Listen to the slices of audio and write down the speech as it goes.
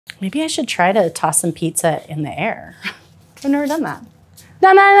Maybe I should try to toss some pizza in the air. I've never done that.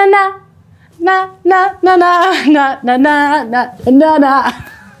 Na na na na na na na na na na na na na.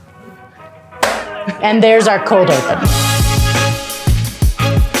 And there's our cold open.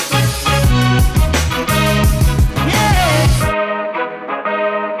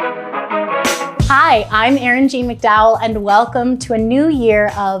 Hi, I'm Erin Jeanne McDowell, and welcome to a new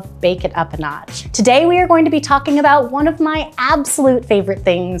year of Bake It Up a Notch. Today we are going to be talking about one of my absolute favorite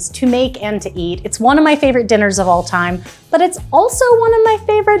things to make and to eat. It's one of my favorite dinners of all time, but it's also one of my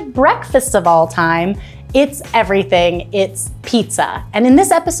favorite breakfasts of all time. It's everything, it's pizza. And in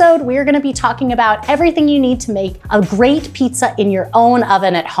this episode, we are gonna be talking about everything you need to make a great pizza in your own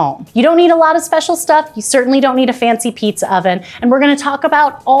oven at home. You don't need a lot of special stuff. You certainly don't need a fancy pizza oven. And we're gonna talk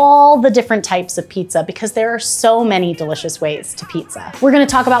about all the different types of pizza because there are so many delicious ways to pizza. We're gonna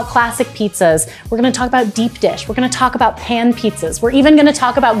talk about classic pizzas. We're gonna talk about deep dish. We're gonna talk about pan pizzas. We're even gonna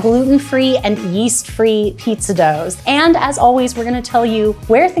talk about gluten-free and yeast-free pizza doughs. And as always, we're gonna tell you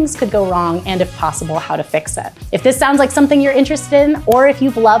where things could go wrong and if possible, how to fix it. If this sounds like something you're interested in, or if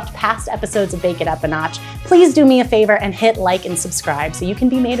you've loved past episodes of Bake It Up a Notch, please do me a favor and hit like and subscribe so you can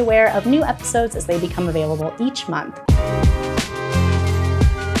be made aware of new episodes as they become available each month.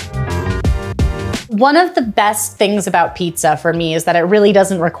 One of the best things about pizza for me is that it really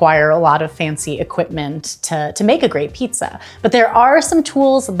doesn't require a lot of fancy equipment to make a great pizza. But there are some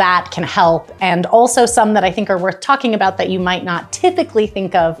tools that can help, and also some that I think are worth talking about that you might not typically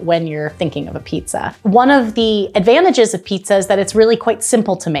think of when you're thinking of a pizza. One of the advantages of pizza is that it's really quite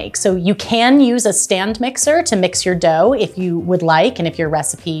simple to make. So you can use a stand mixer to mix your dough if you would like, and if your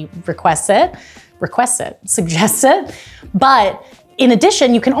recipe suggests it. But in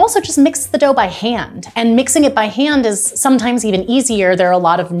addition, you can also just mix the dough by hand, and mixing it by hand is sometimes even easier. There are a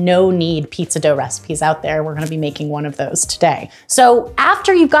lot of no-knead pizza dough recipes out there. We're gonna be making one of those today. So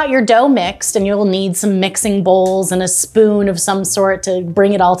after you've got your dough mixed, and you'll need some mixing bowls and a spoon of some sort to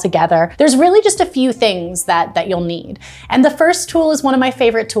bring it all together, there's really just a few things that you'll need. And the first tool is one of my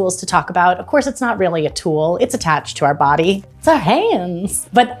favorite tools to talk about. Of course, it's not really a tool, it's attached to our body. It's our hands.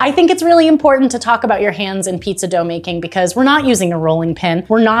 But I think it's really important to talk about your hands in pizza dough making because we're not using a rolling pin.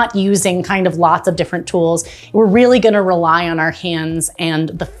 We're not using kind of lots of different tools. We're really gonna rely on our hands and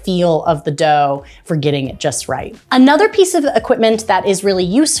the feel of the dough for getting it just right. Another piece of equipment that is really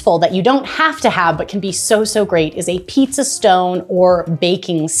useful that you don't have to have but can be so great is a pizza stone or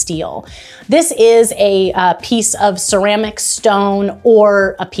baking steel. This is a piece of ceramic stone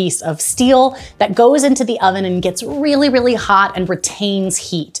or a piece of steel that goes into the oven and gets really hot and retains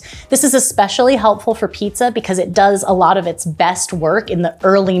heat. This is especially helpful for pizza because it does a lot of its best work in the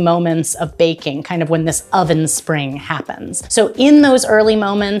early moments of baking, kind of when this oven spring happens. So in those early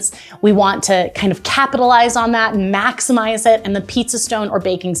moments, we want to kind of capitalize on that and maximize it, and the pizza stone or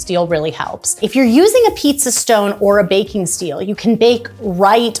baking steel really helps. If you're using a pizza stone or a baking steel, you can bake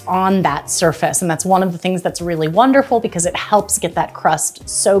right on that surface, and that's one of the things that's really wonderful because it helps get that crust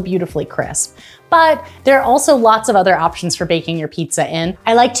so beautifully crisp. But there are also lots of other options for baking your pizza in.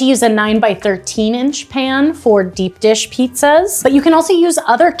 I like to use a 9x13" pan for deep dish pizzas, but you can also use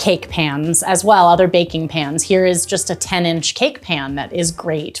other cake pans as well, other baking pans. Here is just a 10" cake pan that is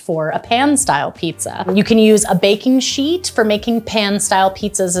great for a pan style pizza. You can use a baking sheet for making pan style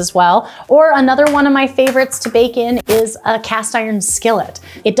pizzas as well, or another one of my favorites to bake in is a cast iron skillet.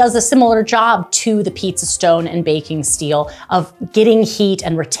 It does a similar job to the pizza stone and baking steel of getting heat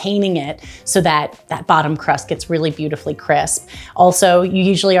and retaining it so that that bottom crust gets really beautifully crisp. Also, you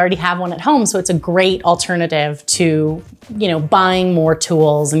usually already have one at home, so it's a great alternative to, buying more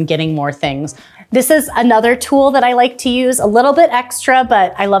tools and getting more things. This is another tool that I like to use, a little bit extra,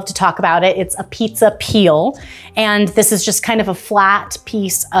 but I love to talk about it. It's a pizza peel. And this is just kind of a flat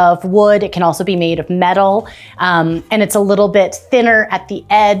piece of wood. It can also be made of metal. And it's a little bit thinner at the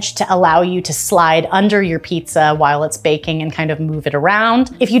edge to allow you to slide under your pizza while it's baking and kind of move it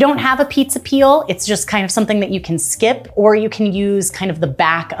around. If you don't have a pizza peel, it's just kind of something that you can skip, or you can use kind of the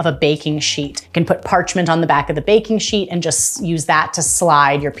back of a baking sheet. You can put parchment on the back of the baking sheet and just use that to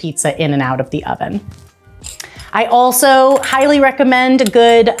slide your pizza in and out of the oven. I also highly recommend a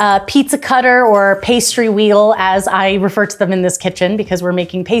good pizza cutter or pastry wheel, as I refer to them in this kitchen because we're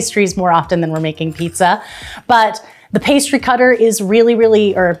making pastries more often than we're making pizza. But the pastry cutter is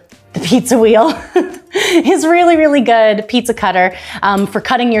or the pizza wheel is really, really good pizza cutter for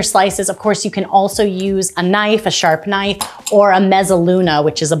cutting your slices. Of course, you can also use a knife, a sharp knife, or a mezzaluna,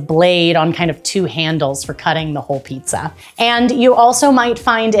 which is a blade on kind of two handles for cutting the whole pizza. And you also might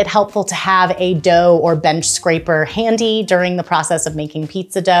find it helpful to have a dough or bench scraper handy during the process of making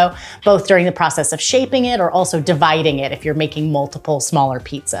pizza dough, both during the process of shaping it or also dividing it if you're making multiple smaller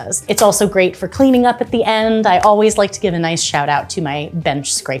pizzas. It's also great for cleaning up at the end. I always like to give a nice shout out to my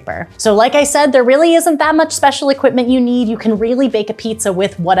bench scraper. So like I said, there really isn't that much special equipment you need. You can really bake a pizza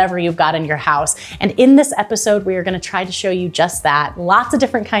with whatever you've got in your house. And in this episode, we are going to try to show you just that. Lots of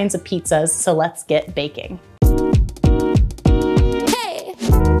different kinds of pizzas. So let's get baking.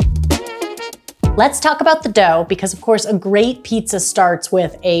 Let's talk about the dough because of course a great pizza starts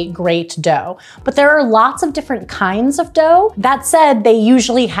with a great dough, but there are lots of different kinds of dough. That said, they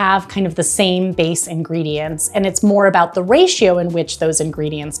usually have kind of the same base ingredients, and it's more about the ratio in which those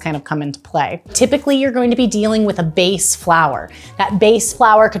ingredients kind of come into play. Typically, you're going to be dealing with a base flour. That base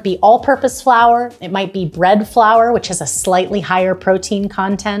flour could be all-purpose flour. It might be bread flour, which has a slightly higher protein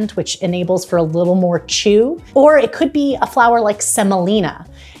content, which enables for a little more chew, or it could be a flour like semolina.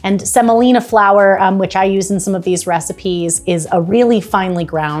 And semolina flour, which I use in some of these recipes, is a really finely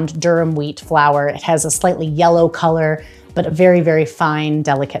ground durum wheat flour. It has a slightly yellow color, but a very, very fine,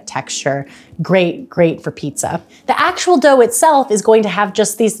 delicate texture. Great, great for pizza. The actual dough itself is going to have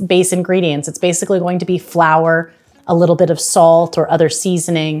just these base ingredients. It's basically going to be flour, a little bit of salt or other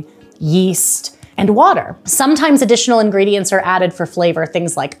seasoning, yeast, and water. Sometimes additional ingredients are added for flavor,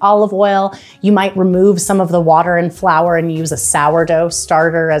 things like olive oil. You might remove some of the water and flour and use a sourdough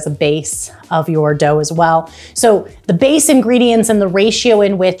starter as a base of your dough as well. So the base ingredients and the ratio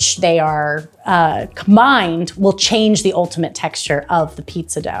in which they are combined will change the ultimate texture of the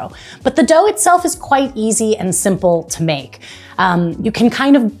pizza dough. But the dough itself is quite easy and simple to make. You can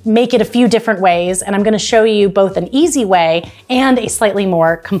kind of make it a few different ways, and I'm gonna show you both an easy way and a slightly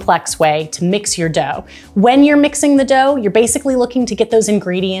more complex way to mix your dough. When you're mixing the dough, you're basically looking to get those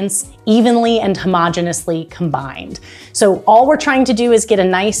ingredients evenly and homogeneously combined. So all we're trying to do is get a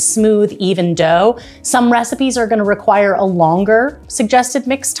nice, smooth, even dough. Some recipes are gonna require a longer suggested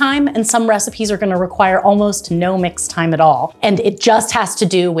mix time, and some recipes are gonna require almost no mix time at all. And it just has to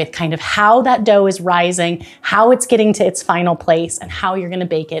do with kind of how that dough is rising, how it's getting to its final place, and how you're gonna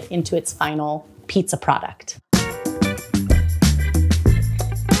bake it into its final pizza product.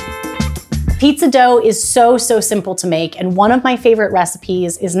 Pizza dough is so simple to make, and one of my favorite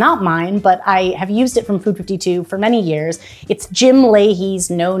recipes is not mine, but I have used it from Food 52 for many years. It's Jim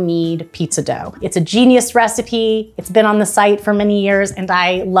Leahy's No-Knead pizza dough. It's a genius recipe. It's been on the site for many years, and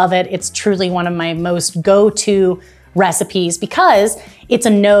I love it. It's truly one of my most go-to recipes because it's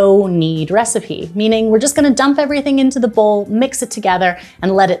a no-knead recipe, meaning we're just gonna dump everything into the bowl, mix it together,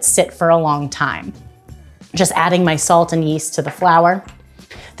 and let it sit for a long time. Just adding my salt and yeast to the flour.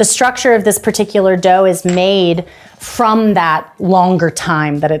 The structure of this particular dough is made from that longer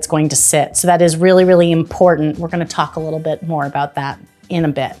time that it's going to sit. So that is really, really important. We're gonna talk a little bit more about that in a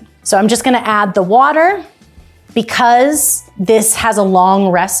bit. So I'm just gonna add the water. Because this has a long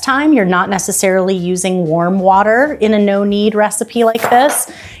rest time, you're not necessarily using warm water in a no-knead recipe like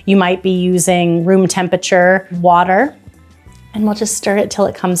this. You might be using room temperature water, and we'll just stir it till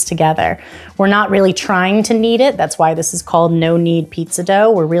it comes together. We're not really trying to knead it. That's why this is called no-knead pizza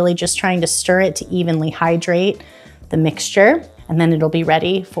dough. We're really just trying to stir it to evenly hydrate the mixture, and then it'll be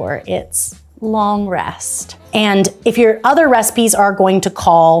ready for its long rest. And if your other recipes are going to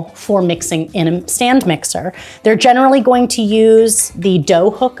call for mixing in a stand mixer, they're generally going to use the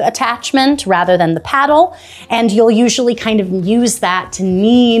dough hook attachment rather than the paddle, and you'll usually kind of use that to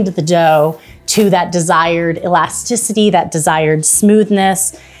knead the dough to that desired elasticity, that desired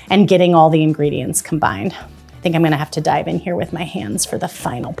smoothness, and getting all the ingredients combined. I think I'm gonna have to dive in here with my hands for the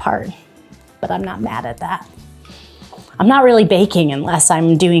final part, but I'm not mad at that. I'm not really baking unless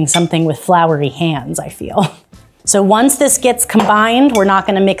I'm doing something with floury hands, I feel. So once this gets combined, we're not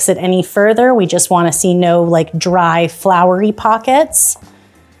gonna mix it any further. We just wanna see no like dry, floury pockets.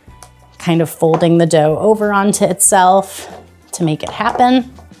 Kind of folding the dough over onto itself to make it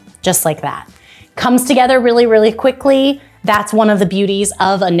happen, just like that. Comes together really, really quickly. That's one of the beauties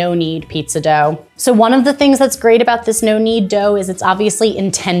of a no-knead pizza dough. So one of the things that's great about this no-knead dough is it's obviously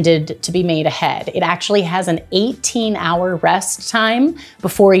intended to be made ahead. It actually has an 18-hour rest time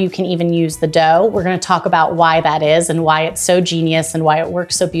before you can even use the dough. We're gonna talk about why that is and why it's so genius and why it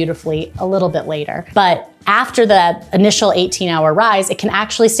works so beautifully a little bit later. But after that initial 18-hour rise, it can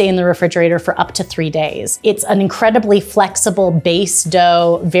actually stay in the refrigerator for up to 3 days. It's an incredibly flexible base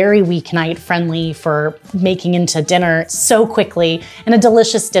dough, very weeknight friendly for making into dinner so quickly, and a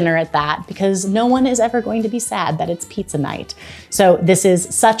delicious dinner at that, because no one is ever going to be sad that it's pizza night. So this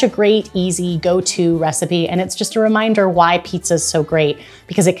is such a great, easy go-to recipe, and it's just a reminder why pizza is so great,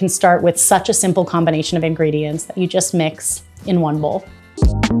 because it can start with such a simple combination of ingredients that you just mix in one bowl.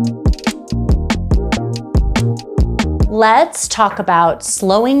 Let's talk about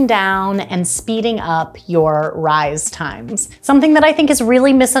slowing down and speeding up your rise times. Something that I think is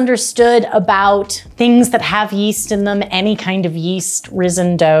really misunderstood about things that have yeast in them, any kind of yeast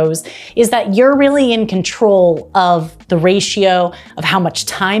risen doughs, is that you're really in control of the ratio of how much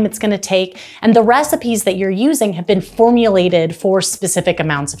time it's gonna take, and the recipes that you're using have been formulated for specific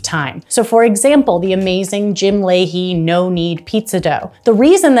amounts of time. So for example, the amazing Jim Lahey No-Knead pizza dough. The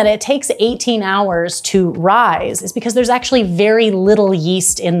reason that it takes 18 hours to rise is because there's actually very little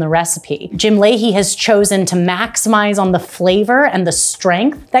yeast in the recipe. Jim Lahey has chosen to maximize on the flavor and the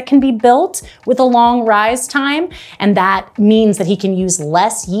strength that can be built with a long rise time, and that means that he can use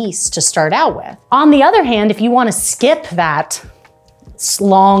less yeast to start out with. On the other hand, if you want to skip that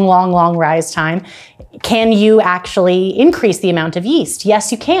long rise time, can you actually increase the amount of yeast?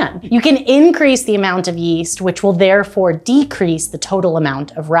 Yes, you can. You can increase the amount of yeast, which will therefore decrease the total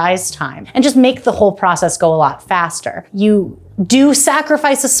amount of rise time and just make the whole process go a lot faster. You do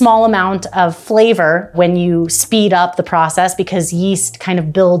sacrifice a small amount of flavor when you speed up the process, because yeast kind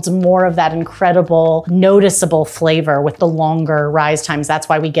of builds more of that incredible, noticeable flavor with the longer rise times. That's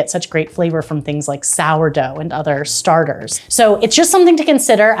why we get such great flavor from things like sourdough and other starters. So it's just something to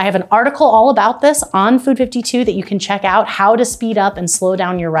consider. I have an article all about this on Food 52 that you can check out, how to speed up and slow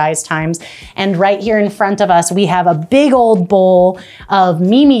down your rise times. And right here in front of us, we have a big old bowl of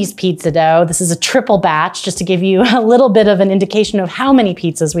Mimi's pizza dough. This is a triple batch, just to give you a little bit of an indication of how many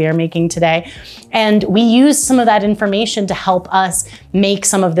pizzas we are making today. And we use some of that information to help us make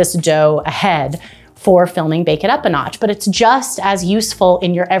some of this dough ahead for filming Bake It Up a Notch. But it's just as useful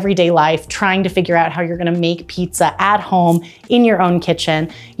in your everyday life, trying to figure out how you're gonna make pizza at home in your own kitchen.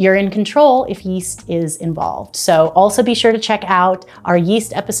 You're in control if yeast is involved. So also be sure to check out our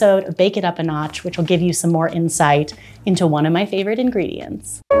yeast episode of Bake It Up a Notch, which will give you some more insight into one of my favorite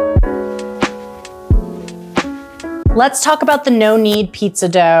ingredients. Let's talk about the No-Knead pizza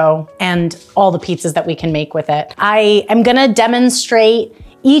dough and all the pizzas that we can make with it. I am gonna demonstrate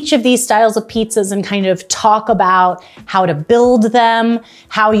each of these styles of pizzas and kind of talk about how to build them,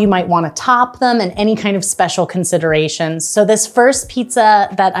 how you might want to top them, and any kind of special considerations. So this first pizza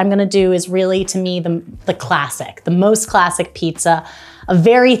that I'm gonna do is really, to me, the classic, the most classic pizza. A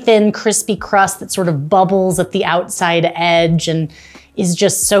very thin, crispy crust that sort of bubbles at the outside edge and is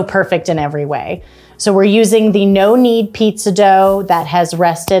just so perfect in every way. So we're using the No-Knead pizza dough that has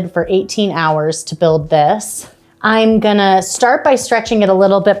rested for 18 hours to build this. I'm gonna start by stretching it a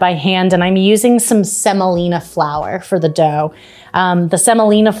little bit by hand, and I'm using some semolina flour for the dough. The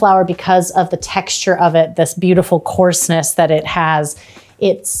semolina flour, because of the texture of it, this beautiful coarseness that it has,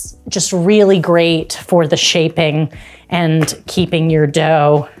 it's just really great for the shaping and keeping your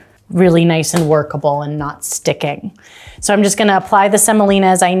dough really nice and workable and not sticking. So I'm just gonna apply the semolina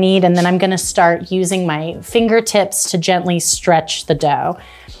as I need, and then I'm gonna start using my fingertips to gently stretch the dough.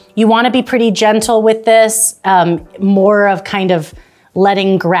 You wanna be pretty gentle with this, more of kind of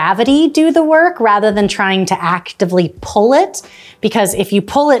letting gravity do the work rather than trying to actively pull it, because if you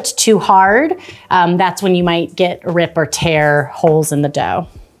pull it too hard, that's when you might get rip or tear holes in the dough.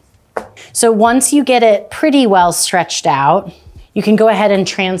 So once you get it pretty well stretched out, you can go ahead and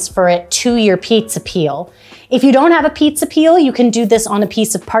transfer it to your pizza peel. If you don't have a pizza peel, you can do this on a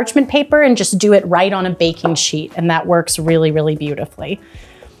piece of parchment paper and just do it right on a baking sheet, and that works really, really beautifully.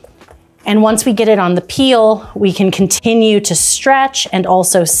 And once we get it on the peel, we can continue to stretch and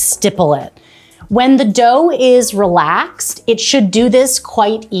also stipple it. When the dough is relaxed, it should do this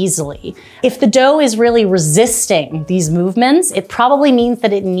quite easily. If the dough is really resisting these movements, it probably means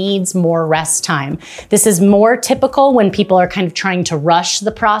that it needs more rest time. This is more typical when people are kind of trying to rush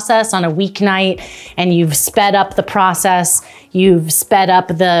the process on a weeknight, and you've sped up the process, you've sped up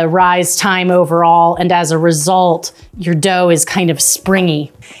the rise time overall, and as a result, your dough is kind of springy.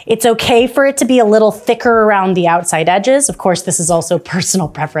 It's okay for it to be a little thicker around the outside edges. Of course, this is also personal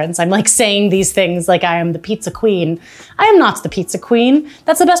preference. I'm like saying these things like I am the pizza queen. I am not the pizza queen.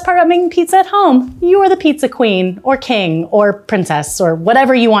 That's the best part about making pizza at home. You are the pizza queen or king or princess or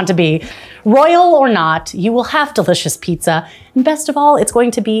whatever you want to be. Royal or not, you will have delicious pizza, And best of all, it's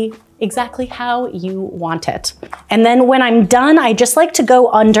going to be exactly how you want it. And then when I'm done, I just like to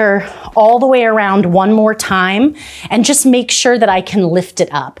go under all the way around one more time and just make sure that I can lift it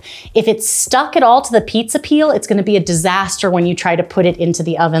up. If it's stuck at all to the pizza peel, it's gonna be a disaster when you try to put it into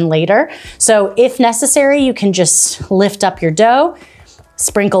the oven later. So if necessary, you can just lift up your dough,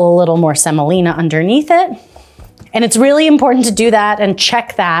 sprinkle a little more semolina underneath it. And it's really important to do that and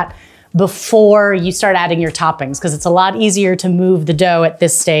check that before you start adding your toppings, because it's a lot easier to move the dough at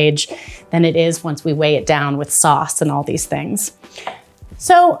this stage than it is once we weigh it down with sauce and all these things.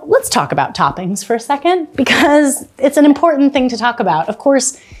 So let's talk about toppings for a second, because it's an important thing to talk about. Of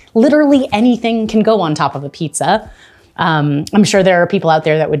course, literally anything can go on top of a pizza. I'm sure there are people out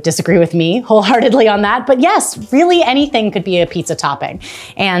there that would disagree with me wholeheartedly on that, but yes, really anything could be a pizza topping.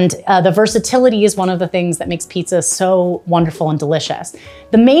 And the versatility is one of the things that makes pizza so wonderful and delicious.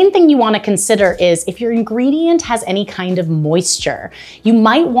 The main thing you want to consider is if your ingredient has any kind of moisture, you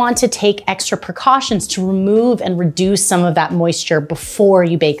might want to take extra precautions to remove and reduce some of that moisture before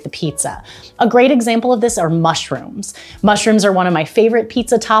you bake the pizza. A great example of this are mushrooms. Mushrooms are one of my favorite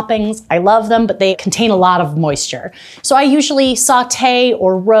pizza toppings. I love them, but they contain a lot of moisture. So I usually saute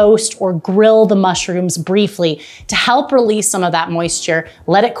or roast or grill the mushrooms briefly to help release some of that moisture,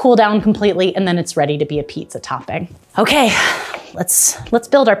 let it cool down completely, and then it's ready to be a pizza topping. Okay, let's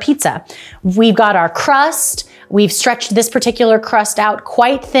build our pizza. We've got our crust. We've stretched this particular crust out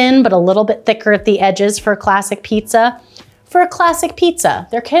quite thin, but a little bit thicker at the edges for a classic pizza. For a classic pizza,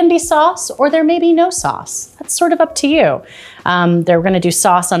 there can be sauce or there may be no sauce. That's sort of up to you. We're gonna do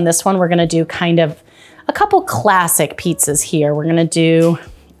sauce on this one. We're gonna do kind of a couple classic pizzas here. We're gonna do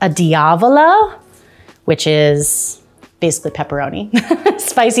a diavola, which is basically pepperoni.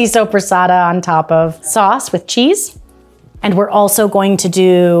 Spicy soppressata on top of sauce with cheese. And we're also going to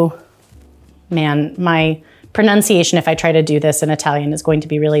do, man, my pronunciation, if I try to do this in Italian, is going to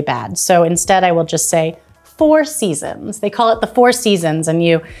be really bad. So instead I will just say 4 seasons. They call it the 4 seasons, and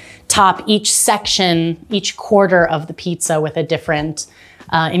you top each section, each quarter of the pizza with a different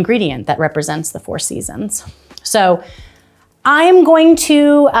ingredient that represents the 4 seasons. So I'm going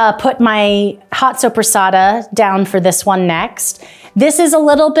to put my hot soppressata down for this one next. This is a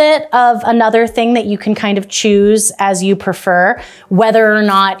little bit of another thing that you can kind of choose as you prefer, whether or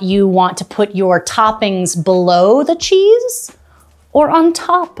not you want to put your toppings below the cheese or on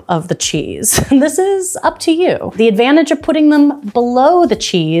top of the cheese. This is up to you. The advantage of putting them below the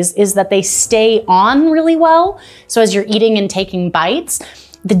cheese is that they stay on really well. So as you're eating and taking bites,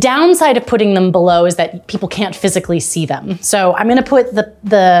 the downside of putting them below is that people can't physically see them. So I'm gonna put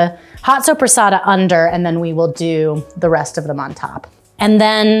the hot soppressata under, and then we will do the rest of them on top. And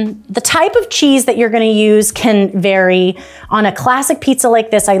then the type of cheese that you're gonna use can vary. On a classic pizza like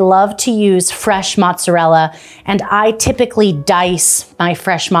this, I love to use fresh mozzarella, and I typically dice my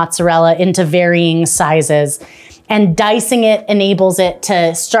fresh mozzarella into varying sizes. And dicing it enables it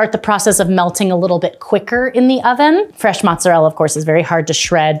to start the process of melting a little bit quicker in the oven. Fresh mozzarella, of course, is very hard to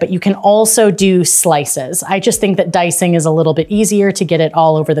shred, but you can also do slices. I just think that dicing is a little bit easier to get it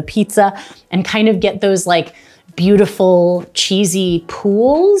all over the pizza and kind of get those like beautiful, cheesy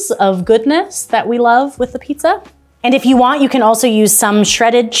pools of goodness that we love with the pizza. And if you want, you can also use some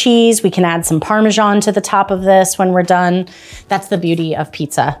shredded cheese. We can add some Parmesan to the top of this when we're done. That's the beauty of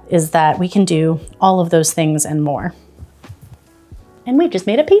pizza, is that we can do all of those things and more. And we've just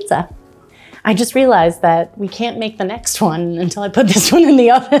made a pizza. I just realized that we can't make the next one until I put this one in the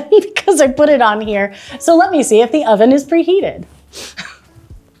oven because I put it on here. So let me see if the oven is preheated.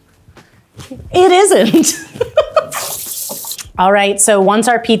 It isn't. All right, so once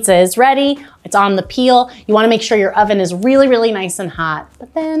our pizza is ready, it's on the peel. You wanna make sure your oven is really, really nice and hot,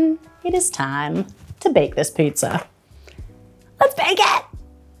 but then it is time to bake this pizza. Let's bake it.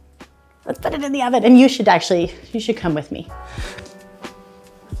 Let's put it in the oven. And you should come with me.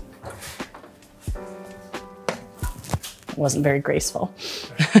 It wasn't very graceful.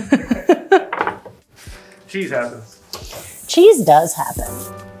 Cheese happens. Cheese does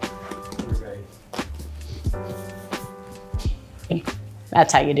happen.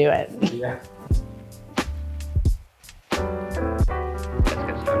 That's how you do it. Yeah.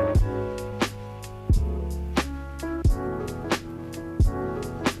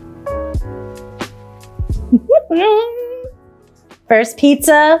 First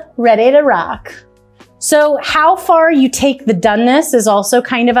pizza, ready to rock. So how far you take the doneness is also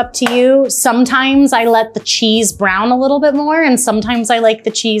kind of up to you. Sometimes I let the cheese brown a little bit more, and sometimes I like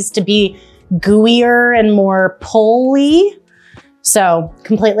the cheese to be gooier and more pull-y. So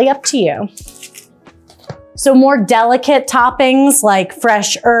completely up to you. So more delicate toppings like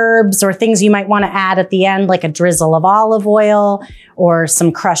fresh herbs or things you might want to add at the end, like a drizzle of olive oil or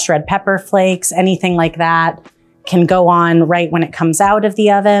some crushed red pepper flakes, anything like that can go on right when it comes out of the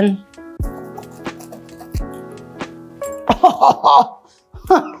oven.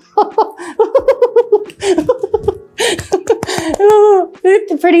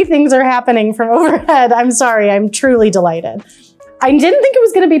 Pretty things are happening from overhead. I'm sorry, I'm truly delighted. I didn't think it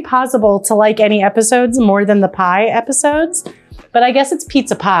was going to be possible to like any episodes more than the pie episodes, but I guess it's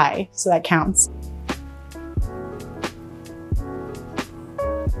pizza pie, so that counts.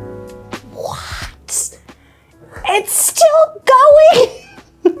 What? It's still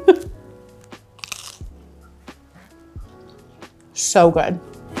going? So good.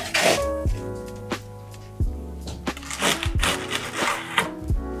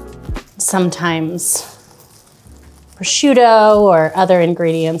 Sometimes prosciutto or other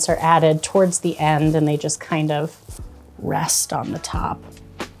ingredients are added towards the end and they just kind of rest on the top.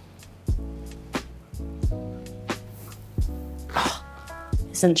 Oh,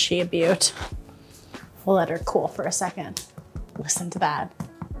 isn't she a beaut? We'll let her cool for a second. Listen to that.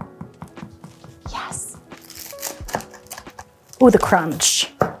 Yes. Ooh, the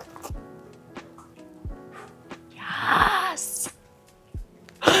crunch. Yes.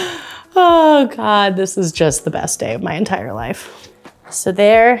 Oh God, this is just the best day of my entire life. So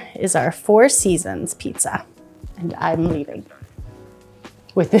there is our 4 Seasons pizza, and I'm leaving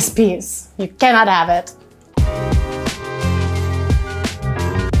with this piece. You cannot have it.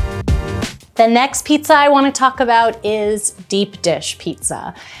 The next pizza I want to talk about is deep dish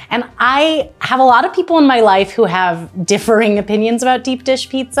pizza. And I have a lot of people in my life who have differing opinions about deep dish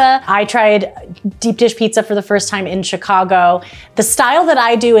pizza. I tried deep dish pizza for the first time in Chicago. The style that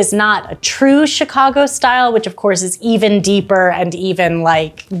I do is not a true Chicago style, which of course is even deeper and even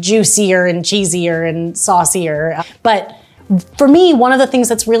like juicier and cheesier and saucier. But for me, one of the things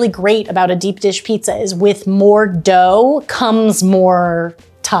that's really great about a deep dish pizza is with more dough comes more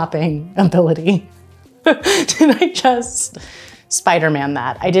topping ability. Did I just Spider-Man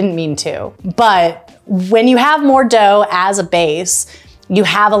that? I didn't mean to. But when you have more dough as a base, you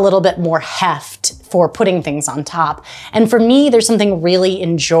have a little bit more heft for putting things on top. And for me, there's something really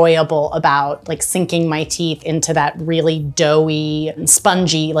enjoyable about like sinking my teeth into that really doughy,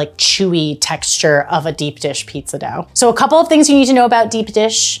 spongy, like chewy texture of a deep dish pizza dough. So a couple of things you need to know about deep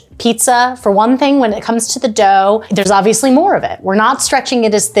dish pizza. For one thing, when it comes to the dough, there's obviously more of it. We're not stretching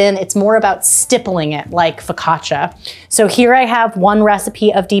it as thin. It's more about stippling it like focaccia. So here I have one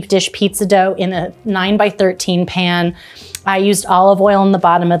recipe of deep dish pizza dough in a 9x13 pan. I used olive oil in the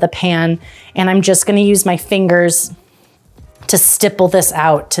bottom of the pan, and I'm just gonna use my fingers to stipple this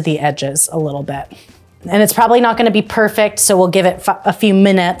out to the edges a little bit. And it's probably not gonna be perfect, so we'll give it a few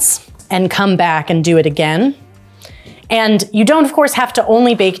minutes and come back and do it again. And you don't, of course, have to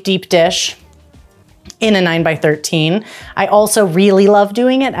only bake deep dish in a 9x13. I also really love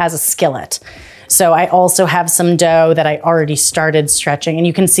doing it as a skillet. So I also have some dough that I already started stretching. And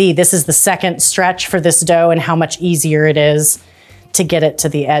you can see this is the second stretch for this dough and how much easier it is to get it to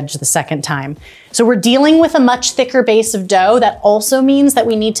the edge the second time. So we're dealing with a much thicker base of dough. That also means that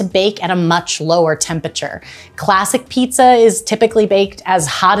we need to bake at a much lower temperature. Classic pizza is typically baked as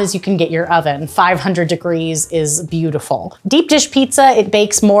hot as you can get your oven. 500 degrees is beautiful. Deep dish pizza, it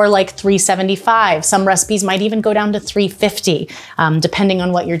bakes more like 375. Some recipes might even go down to 350, depending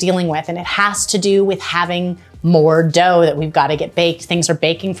on what you're dealing with. And it has to do with having more dough that we've got to get baked. Things are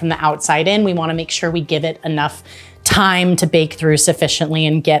baking from the outside in. We want to make sure we give it enough time to bake through sufficiently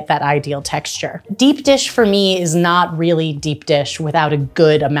and get that ideal texture. Deep dish for me is not really deep dish without a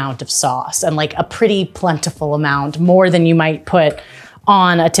good amount of sauce, and like a pretty plentiful amount, more than you might put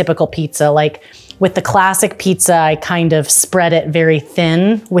on a typical pizza. Like with the classic pizza, I kind of spread it very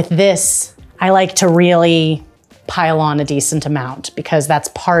thin. With this, I like to really pile on a decent amount because that's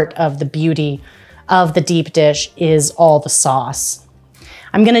part of the beauty of the deep dish is all the sauce.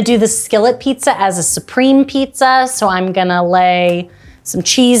 I'm gonna do the skillet pizza as a supreme pizza, so I'm gonna lay some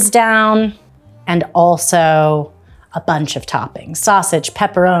cheese down and also a bunch of toppings. Sausage,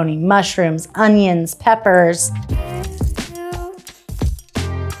 pepperoni, mushrooms, onions, peppers.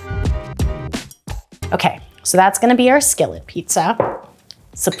 Okay, so that's gonna be our skillet pizza.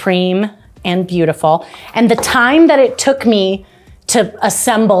 Supreme and beautiful. And the time that it took me to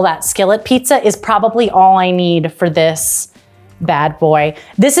assemble that skillet pizza is probably all I need for this bad boy.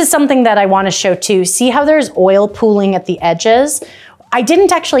 This is something that I want to show too. See how there's oil pooling at the edges? I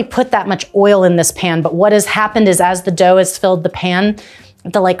didn't actually put that much oil in this pan, but what has happened is as the dough has filled the pan,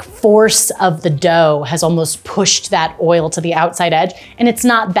 the like force of the dough has almost pushed that oil to the outside edge, and it's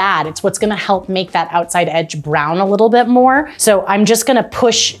not bad. It's what's gonna help make that outside edge brown a little bit more. So I'm just gonna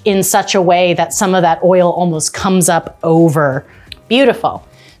push in such a way that some of that oil almost comes up over. Beautiful.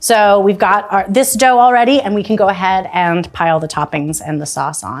 So we've got this dough already, and we can go ahead and pile the toppings and the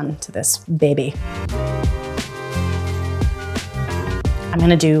sauce on to this baby. I'm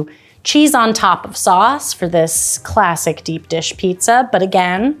gonna do cheese on top of sauce for this classic deep dish pizza, but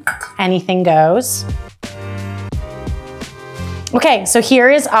again, anything goes. Okay, so here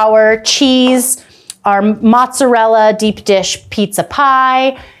is our cheese, our mozzarella deep dish pizza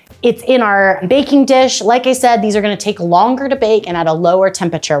pie. It's in our baking dish. Like I said, these are gonna take longer to bake and at a lower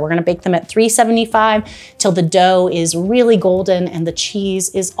temperature. We're gonna bake them at 375 till the dough is really golden and the cheese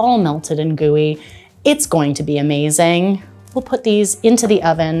is all melted and gooey. It's going to be amazing. We'll put these into the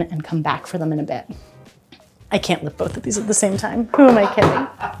oven and come back for them in a bit. I can't lift both of these at the same time. Who am I kidding?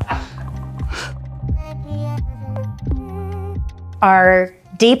 Our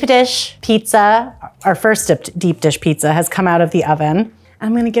deep dish pizza, our first deep dish pizza has come out of the oven.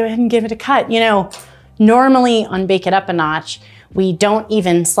 I'm gonna go ahead and give it a cut. You know, normally on Bake It Up a Notch, we don't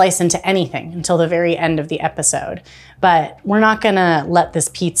even slice into anything until the very end of the episode. But we're not gonna let this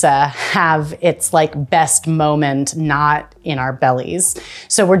pizza have its like best moment not in our bellies.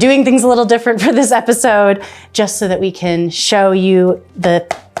 So we're doing things a little different for this episode, just so that we can show you the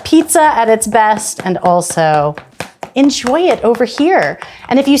pizza at its best and also enjoy it over here.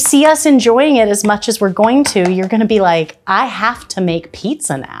 And if you see us enjoying it as much as we're going to, you're gonna be like, I have to make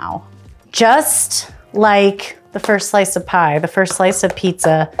pizza now. Just like the first slice of pie, the first slice of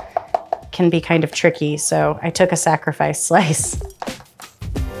pizza can be kind of tricky, so I took a sacrifice slice.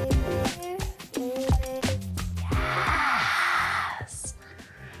 Yes.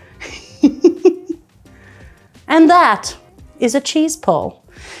 And that is a cheese pull.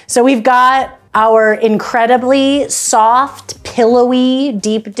 So we've got our incredibly soft, pillowy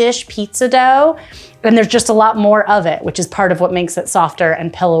deep dish pizza dough, and there's just a lot more of it, which is part of what makes it softer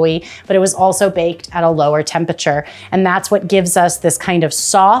and pillowy, but it was also baked at a lower temperature. And that's what gives us this kind of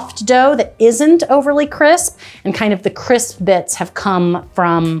soft dough that isn't overly crisp, and kind of the crisp bits have come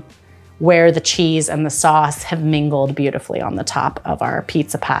from where the cheese and the sauce have mingled beautifully on the top of our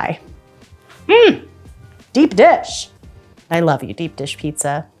pizza pie. Deep dish. I love you, deep dish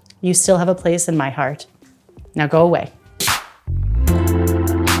pizza. You still have a place in my heart. Now go away.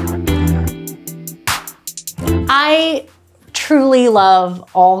 I truly love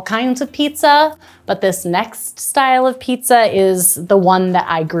all kinds of pizza, but this next style of pizza is the one that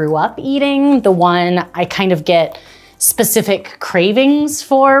I grew up eating, the one I kind of get specific cravings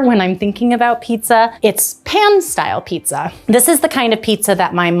for when I'm thinking about pizza. It's pan style pizza. This is the kind of pizza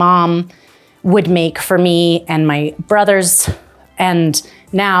that my mom would make for me and my brothers, and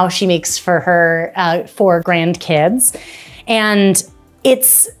now she makes for her 4 grandkids. And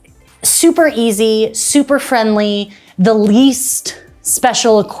it's super easy, super friendly, the least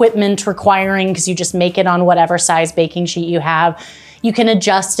special equipment requiring, because you just make it on whatever size baking sheet you have. You can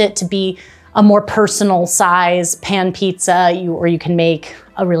adjust it to be a more personal size pan pizza, or you can make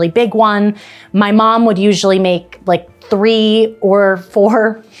a really big one. My mom would usually make like 3 or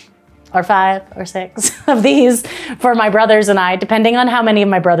 4 or 5 or 6 of these for my brothers and I, depending on how many of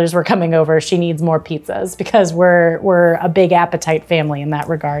my brothers were coming over. She needs more pizzas because we're a big appetite family in that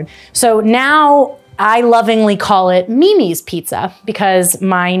regard. So now I lovingly call it Mimi's pizza, because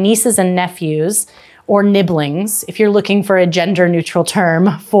my nieces and nephews, or nibblings, if you're looking for a gender neutral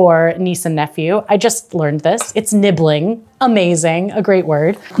term for niece and nephew, I just learned this. It's nibbling. Amazing, a great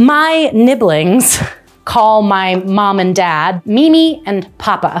word. My nibblings call my mom and dad Mimi and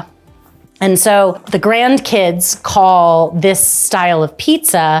Papa. And so the grandkids call this style of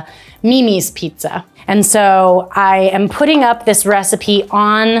pizza Mimi's pizza. And so I am putting up this recipe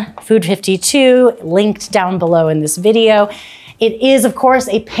on Food 52, linked down below in this video. It is, of course,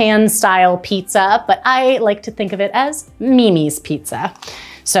 a pan style pizza, but I like to think of it as Mimi's pizza.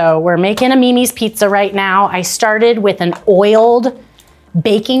 So we're making a Mimi's pizza right now. I started with an oiled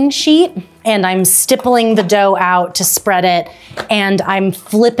baking sheet, and I'm stippling the dough out to spread it, and I'm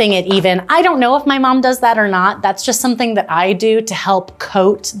flipping it even. I don't know if my mom does that or not. That's just something that I do to help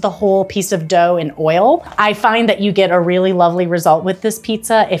coat the whole piece of dough in oil. I find that you get a really lovely result with this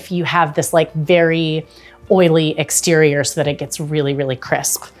pizza if you have this like very oily exterior so that it gets really, really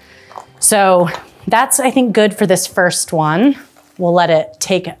crisp. So that's, I think, good for this first one. We'll let it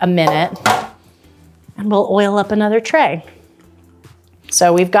take a minute and we'll oil up another tray.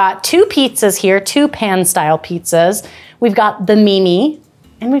 So we've got 2 pizzas here, 2 pan style pizzas. We've got the Mimi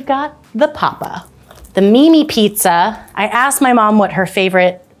and we've got the Papa. The Mimi pizza, I asked my mom what her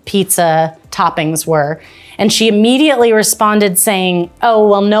favorite pizza toppings were, and she immediately responded saying, oh,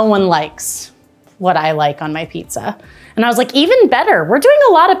 well, no one likes what I like on my pizza. And I was like, even better. We're doing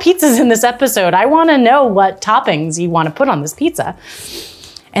a lot of pizzas in this episode. I want to know what toppings you want to put on this pizza.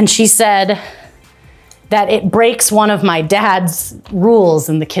 And she said that it breaks one of my dad's rules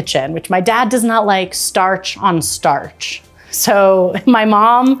in the kitchen, which my dad does not like starch on starch. So my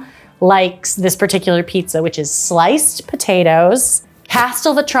mom likes this particular pizza, which is sliced potatoes,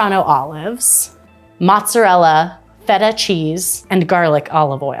 Castelvetrano olives, mozzarella, feta cheese, and garlic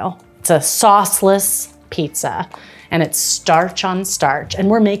olive oil. It's a sauceless pizza, and it's starch on starch, and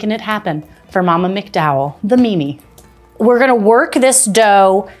we're making it happen for Mama McDowell, the Mimi. We're gonna work this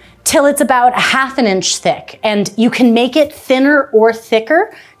dough till it's about 1/2 inch thick, and you can make it thinner or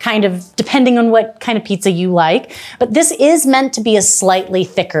thicker, kind of depending on what kind of pizza you like, but this is meant to be a slightly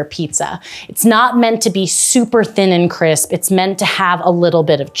thicker pizza. It's not meant to be super thin and crisp, it's meant to have a little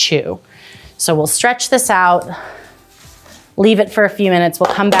bit of chew. So we'll stretch this out, leave it for a few minutes,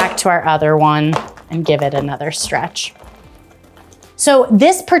 we'll come back to our other one and give it another stretch. So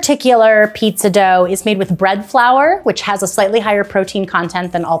this particular pizza dough is made with bread flour, which has a slightly higher protein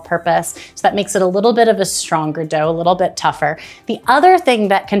content than all-purpose. So that makes it a little bit of a stronger dough, a little bit tougher. The other thing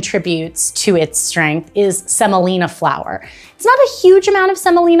that contributes to its strength is semolina flour. It's not a huge amount of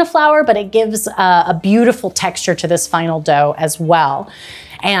semolina flour, but it gives a beautiful texture to this final dough as well,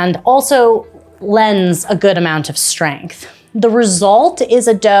 and also lends a good amount of strength. The result is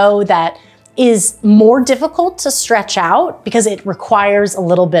a dough that is more difficult to stretch out because it requires a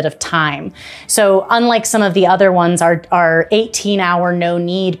little bit of time. So unlike some of the other ones, our 18-hour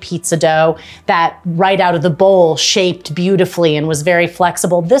no-knead pizza dough that right out of the bowl shaped beautifully and was very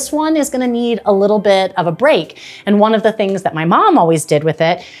flexible, this one is gonna need a little bit of a break. And one of the things that my mom always did with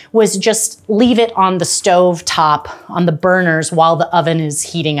it was just leave it on the stove top, on the burners while the oven is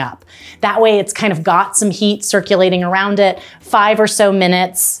heating up. That way it's kind of got some heat circulating around it, 5 or so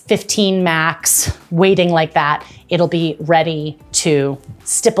minutes, 15 max, waiting like that, it'll be ready to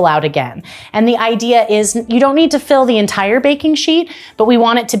stipple out again. And the idea is you don't need to fill the entire baking sheet, but we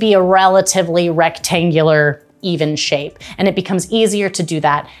want it to be a relatively rectangular, even shape. And it becomes easier to do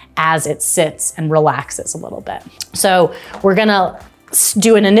that as it sits and relaxes a little bit. So we're gonna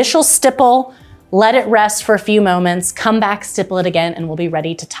do an initial stipple, let it rest for a few moments, come back, stipple it again, and we'll be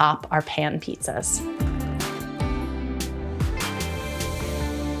ready to top our pan pizzas.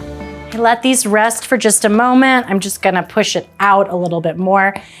 Let these rest for just a moment. I'm just gonna push it out a little bit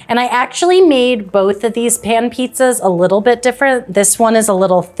more. And I actually made both of these pan pizzas a little bit different. This one is a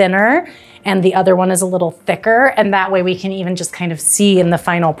little thinner and the other one is a little thicker. And that way we can even just kind of see in the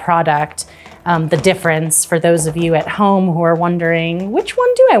final product the difference for those of you at home who are wondering, which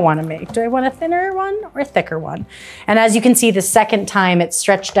one do I wanna make? Do I want a thinner one or a thicker one? And as you can see, the second time it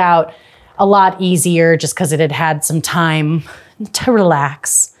stretched out a lot easier just because it had had some time to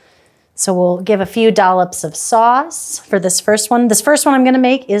relax. So we'll give a few dollops of sauce for this first one. This first one I'm gonna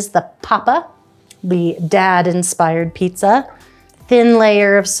make is the Papa, the dad-inspired pizza. Thin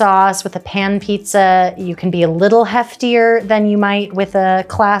layer of sauce with a pan pizza. You can be a little heftier than you might with a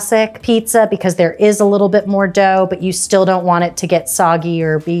classic pizza because there is a little bit more dough, but you still don't want it to get soggy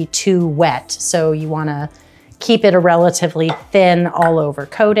or be too wet. So you wanna keep it a relatively thin all over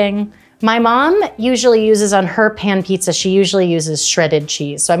coating. My mom usually uses on her pan pizza, she usually uses shredded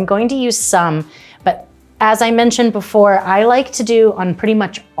cheese. So I'm going to use some, but as I mentioned before, I like to do on pretty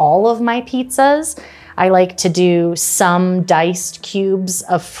much all of my pizzas, I like to do some diced cubes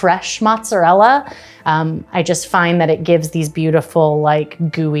of fresh mozzarella. I just find that it gives these beautiful,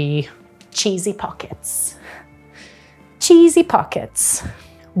 like gooey, cheesy pockets. Cheesy pockets.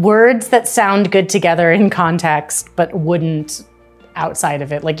 Words that sound good together in context, but wouldn't outside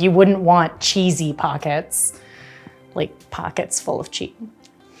of it. Like you wouldn't want cheesy pockets, like pockets full of cheese.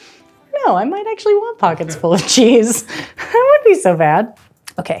 No, I might actually want pockets full of cheese. That wouldn't be so bad.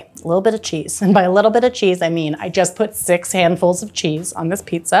 Okay, a little bit of cheese. And by a little bit of cheese, I mean, I just put 6 handfuls of cheese on this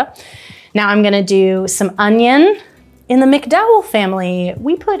pizza. Now I'm gonna do some onion. In the McDowell family,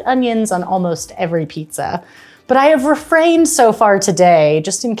 we put onions on almost every pizza, but I have refrained so far today,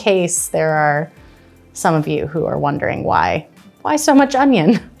 just in case there are some of you who are wondering why so much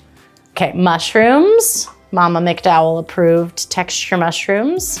onion? Okay, mushrooms. Mama McDowell approved texture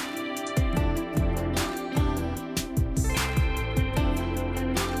mushrooms.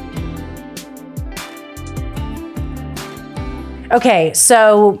 Okay,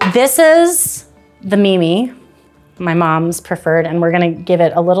 so this is the Mimi, my mom's preferred, and we're gonna give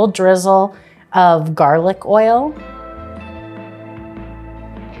it a little drizzle of garlic oil.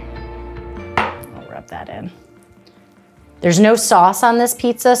 I'll rub There's no sauce on this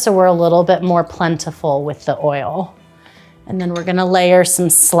pizza, so we're a little bit more plentiful with the oil. And then we're gonna layer some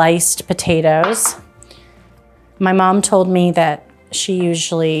sliced potatoes. My mom told me that she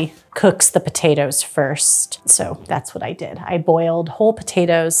usually cooks the potatoes first. So that's what I did. I boiled whole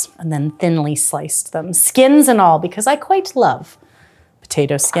potatoes and then thinly sliced them, skins and all, because I quite love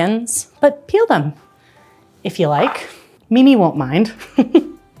potato skins, but peel them if you like. Mimi won't mind.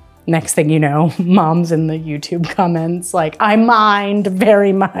 Next thing you know, mom's in the YouTube comments like, I mind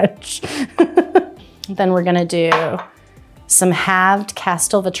very much. Then we're gonna do some halved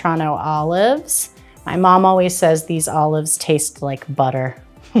Castelvetrano olives. My mom always says these olives taste like butter.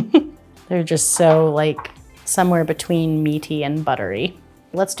 They're just so like somewhere between meaty and buttery.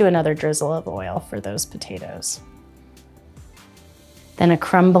 Let's do another drizzle of oil for those potatoes. Then a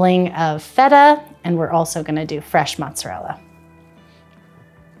crumbling of feta, and we're also gonna do fresh mozzarella.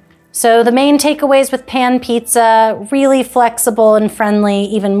 So the main takeaways with pan pizza, really flexible and friendly,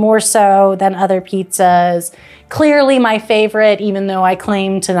 even more so than other pizzas. Clearly my favorite, even though I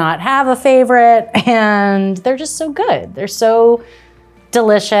claim to not have a favorite, and they're just so good. They're so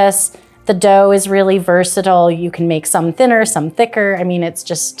delicious. The dough is really versatile. You can make some thinner, some thicker. I mean, it's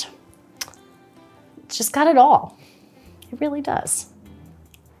just got it all. It really does.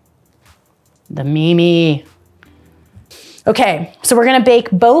 The Mimi. Okay, so we're gonna bake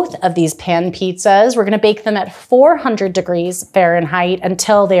both of these pan pizzas. We're gonna bake them at 400 degrees Fahrenheit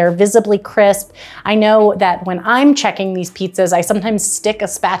until they are visibly crisp. I know that when I'm checking these pizzas, I sometimes stick a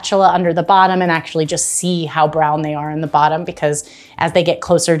spatula under the bottom and actually just see how brown they are in the bottom, because as they get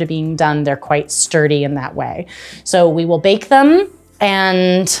closer to being done, they're quite sturdy in that way. So we will bake them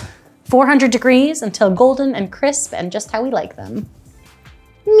and 400 degrees until golden and crisp and just how we like them.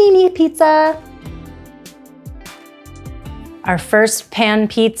 Mimi pizza. Our first pan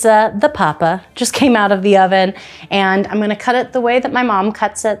pizza, the Papa, just came out of the oven, and I'm gonna cut it the way that my mom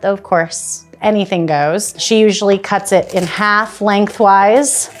cuts it, though of course, anything goes. She usually cuts it in half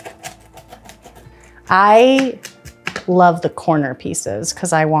lengthwise. I love the corner pieces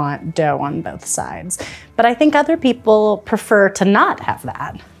because I want dough on both sides, but I think other people prefer to not have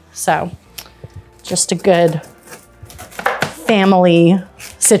that. So just a good family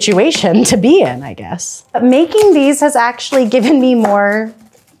situation to be in, I guess. But making these has actually given me more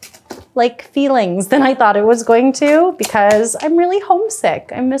like feelings than I thought it was going to, because I'm really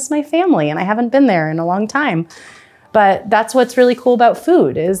homesick. I miss my family and I haven't been there in a long time. But that's what's really cool about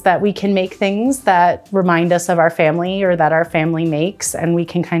food, is that we can make things that remind us of our family or that our family makes, and we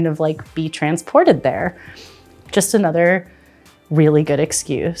can kind of like be transported there. Just another really good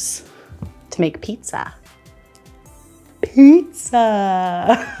excuse to make pizza.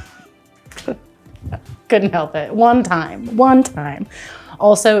 Pizza. Couldn't help it. One time.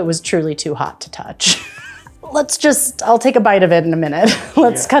 Also, it was truly too hot to touch. I'll take a bite of it in a minute.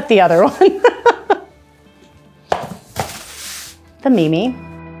 Let's cut the other one. The Mimi.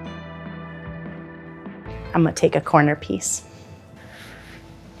 I'm gonna take a corner piece.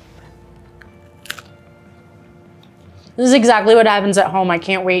 This is exactly what happens at home. I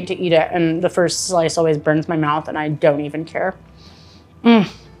can't wait to eat it, and the first slice always burns my mouth, and I don't even care.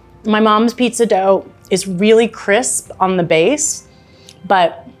 My mom's pizza dough is really crisp on the base,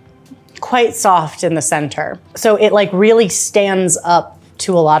 but quite soft in the center. So it like really stands up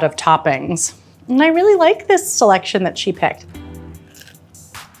to a lot of toppings. And I really like this selection that she picked.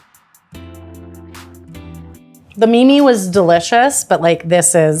 The Mimi was delicious, but like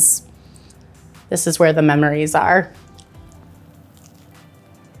this is where the memories are.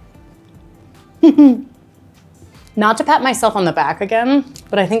 Not to pat myself on the back again,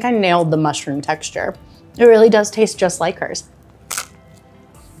 but I think I nailed the mushroom texture. It really does taste just like hers.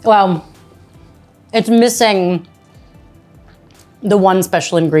 Well, it's missing the one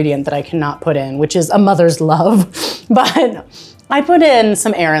special ingredient that I cannot put in, which is a mother's love. But I put in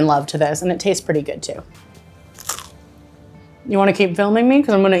some Erin love to this, and it tastes pretty good too. You wanna keep filming me?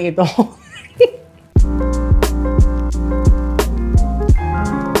 Because I'm gonna eat the whole thing.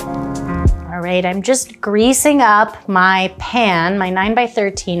 All right, I'm just greasing up my pan, my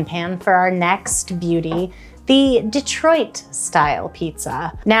 9x13 pan for our next beauty, the Detroit style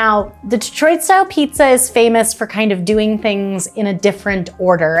pizza. Now, the Detroit style pizza is famous for kind of doing things in a different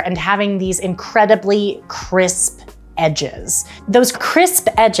order and having these incredibly crisp edges. Those crisp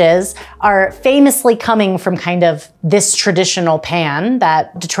edges are famously coming from kind of this traditional pan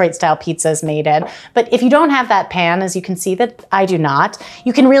that Detroit style pizza is made in. But if you don't have that pan, as you can see that I do not,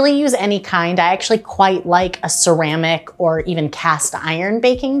 you can really use any kind. I actually quite like a ceramic or even cast iron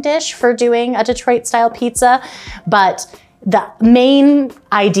baking dish for doing a Detroit style pizza. But The main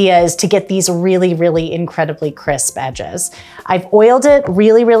idea is to get these really, really incredibly crisp edges. I've oiled it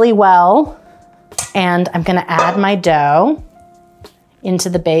really, really well, and I'm gonna add my dough into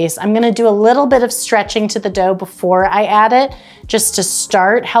the base. I'm gonna do a little bit of stretching to the dough before I add it, just to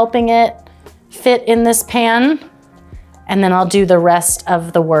start helping it fit in this pan. And then I'll do the rest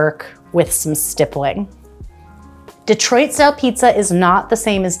of the work with some stippling. Detroit style pizza is not the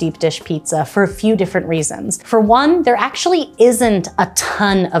same as deep dish pizza for a few different reasons. For one, there actually isn't a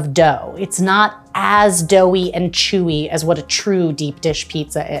ton of dough. It's not as doughy and chewy as what a true deep dish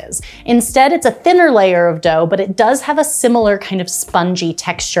pizza is. Instead, it's a thinner layer of dough, but it does have a similar kind of spongy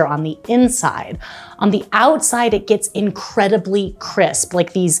texture on the inside. On the outside, it gets incredibly crisp,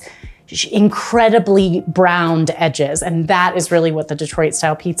 like these incredibly browned edges, and that is really what the Detroit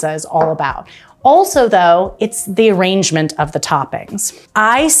style pizza is all about. Also though, it's the arrangement of the toppings.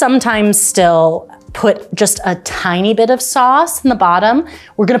 I sometimes still put just a tiny bit of sauce in the bottom.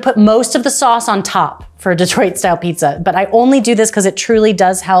 We're gonna put most of the sauce on top for a Detroit style pizza, but I only do this because it truly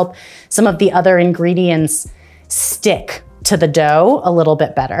does help some of the other ingredients stick to the dough a little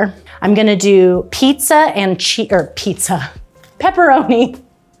bit better. I'm gonna do pepperoni.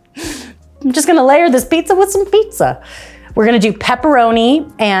 I'm just gonna layer this pizza with some pizza. We're gonna do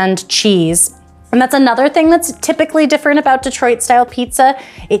pepperoni and cheese. And that's another thing that's typically different about Detroit style pizza.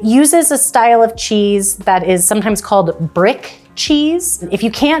 It uses a style of cheese that is sometimes called brick cheese. If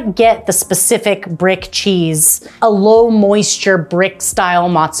you can't get the specific brick cheese, a low moisture brick style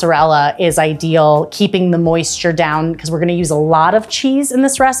mozzarella is ideal, keeping the moisture down, because we're gonna use a lot of cheese in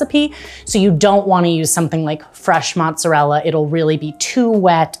this recipe. So you don't wanna use something like fresh mozzarella. It'll really be too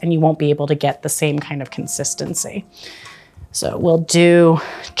wet and you won't be able to get the same kind of consistency. So we'll do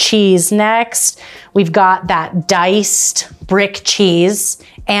cheese next. We've got that diced brick cheese,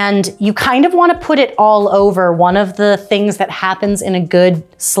 and you kind of want to put it all over. One of the things that happens in a good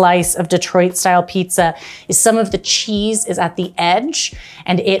slice of Detroit style pizza is some of the cheese is at the edge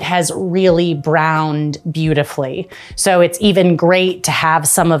and it has really browned beautifully. So it's even great to have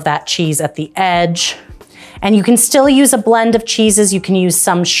some of that cheese at the edge. And you can still use a blend of cheeses. You can use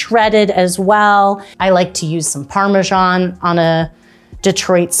some shredded as well. I like to use some Parmesan on a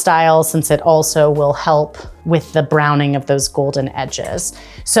Detroit style, since it also will help with the browning of those golden edges.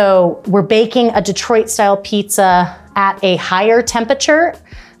 So we're baking a Detroit style pizza at a higher temperature.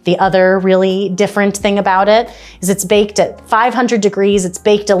 The other really different thing about it is it's baked at 500 degrees. It's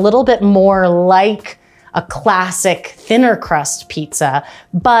baked a little bit more like a classic thinner crust pizza,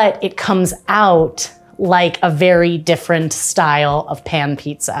 but it comes out like a very different style of pan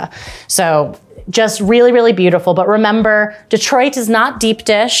pizza. So just really, really beautiful. But remember, Detroit is not deep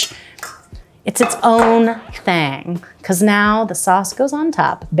dish. It's its own thing, because now the sauce goes on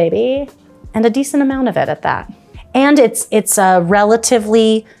top, baby. And a decent amount of it at that. And it's a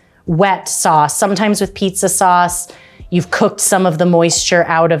relatively wet sauce. Sometimes with pizza sauce, you've cooked some of the moisture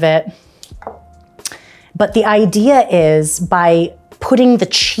out of it. But the idea is, by putting the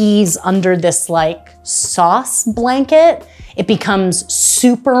cheese under this like sauce blanket, it becomes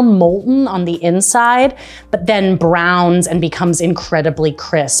super molten on the inside, but then browns and becomes incredibly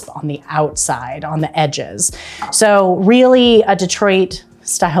crisp on the outside, on the edges. So really, a Detroit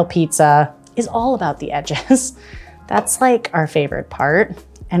style pizza is all about the edges. That's like our favorite part.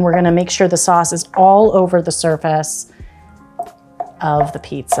 And we're gonna make sure the sauce is all over the surface of the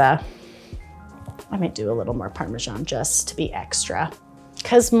pizza. I might do a little more Parmesan just to be extra,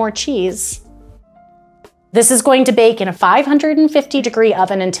 because more cheese. This is going to bake in a 550 degree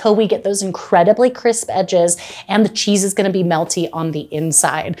oven until we get those incredibly crisp edges, and the cheese is gonna be melty on the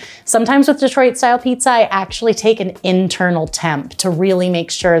inside. Sometimes with Detroit style pizza, I actually take an internal temp to really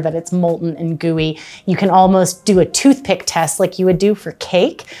make sure that it's molten and gooey. You can almost do a toothpick test like you would do for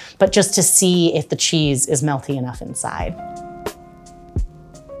cake, but just to see if the cheese is melty enough inside.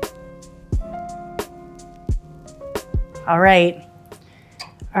 All right,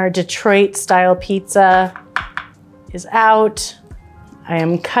 our Detroit style pizza is out. I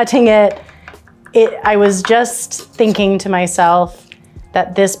am cutting it. I was just thinking to myself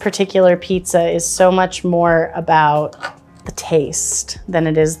that this particular pizza is so much more about the taste than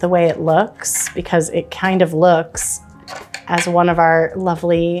it is the way it looks, because it kind of looks, as one of our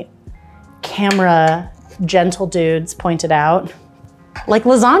lovely camera gentle dudes pointed out, like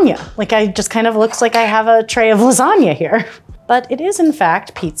lasagna. Like, I just kind of looks like I have a tray of lasagna here. But it is in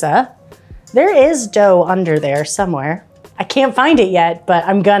fact pizza. There is dough under there somewhere. I can't find it yet, but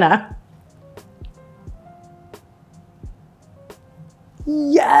I'm gonna.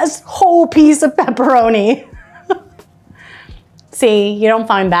 Yes, whole piece of pepperoni. See, you don't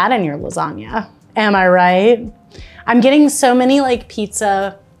find that in your lasagna. Am I right? I'm getting so many like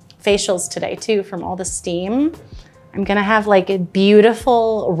pizza facials today too from all the steam. I'm gonna have like a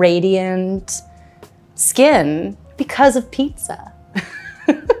beautiful, radiant skin because of pizza.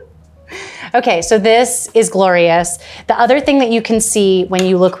 Okay, so this is glorious. The other thing that you can see when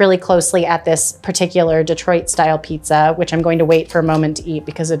you look really closely at this particular Detroit style pizza, which I'm going to wait for a moment to eat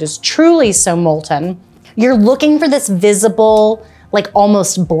because it is truly so molten, you're looking for this visible, like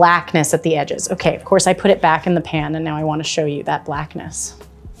almost blackness at the edges. Okay, of course I put it back in the pan and now I wanna show you that blackness.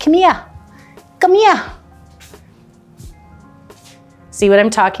 Come here, come here. See what I'm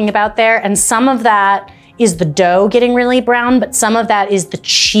talking about there? And some of that is the dough getting really brown, but some of that is the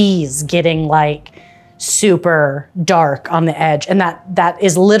cheese getting like super dark on the edge. And that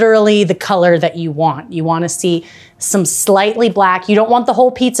is literally the color that you want. You want to see some slightly black. You don't want the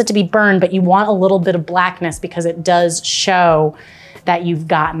whole pizza to be burned, but you want a little bit of blackness because it does show that you've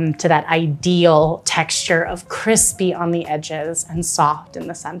gotten to that ideal texture of crispy on the edges and soft in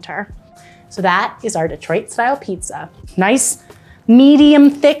the center. So that is our Detroit style pizza. Nice medium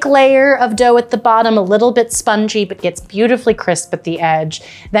thick layer of dough at the bottom, a little bit spongy, but gets beautifully crisp at the edge.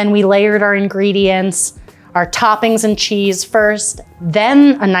 Then we layered our ingredients, our toppings and cheese first,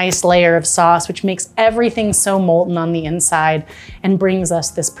 then a nice layer of sauce, which makes everything so molten on the inside and brings us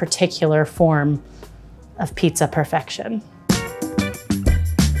this particular form of pizza perfection.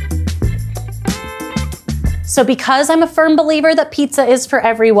 So because I'm a firm believer that pizza is for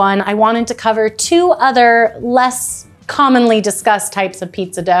everyone, I wanted to cover two other less commonly discussed types of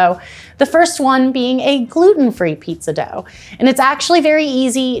pizza dough. The first one being a gluten-free pizza dough. And it's actually very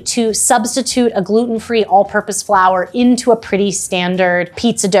easy to substitute a gluten-free all-purpose flour into a pretty standard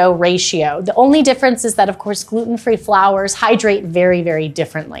pizza dough ratio. The only difference is that, of course, gluten-free flours hydrate very, very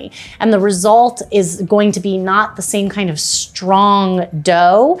differently. And the result is going to be not the same kind of strong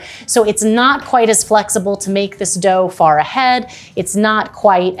dough. So it's not quite as flexible to make this dough far ahead. It's not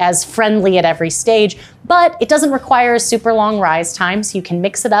quite as friendly at every stage, but it doesn't require a super long rise time, so you can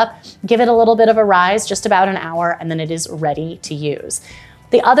mix it up, give it a little bit of a rise, just about an hour, and then it is ready to use.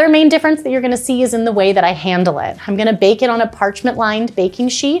 The other main difference that you're gonna see is in the way that I handle it. I'm gonna bake it on a parchment-lined baking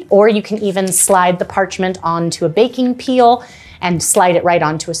sheet, or you can even slide the parchment onto a baking peel and slide it right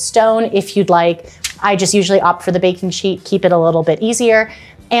onto a stone if you'd like. I just usually opt for the baking sheet, keep it a little bit easier.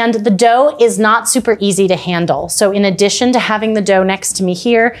 And the dough is not super easy to handle. So in addition to having the dough next to me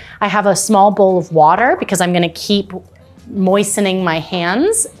here, I have a small bowl of water because I'm gonna keep moistening my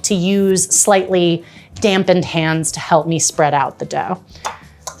hands to use slightly dampened hands to help me spread out the dough.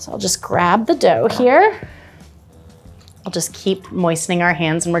 So I'll just grab the dough here. I'll just keep moistening our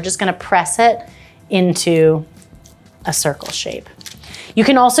hands and we're just gonna press it into a circle shape. You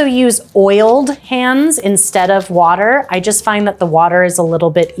can also use oiled hands instead of water. I just find that the water is a little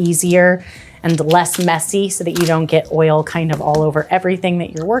bit easier and less messy so that you don't get oil kind of all over everything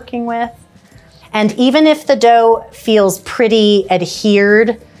that you're working with. And even if the dough feels pretty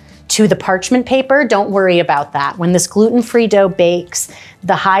adhered to the parchment paper, don't worry about that. When this gluten-free dough bakes,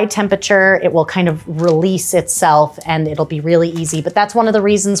 the high temperature, it will kind of release itself and it'll be really easy. But that's one of the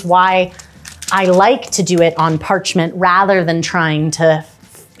reasons why I like to do it on parchment rather than trying to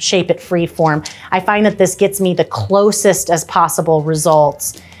shape it free form. I find that this gets me the closest as possible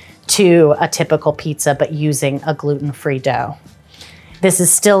results to a typical pizza, but using a gluten-free dough. This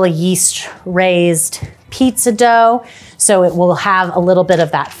is still a yeast-raised pizza dough, so it will have a little bit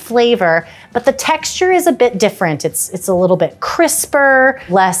of that flavor, but the texture is a bit different. It's a little bit crisper,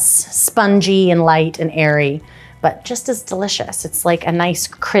 less spongy and light and airy, but just as delicious. It's like a nice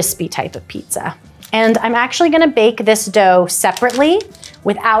crispy type of pizza. And I'm actually gonna bake this dough separately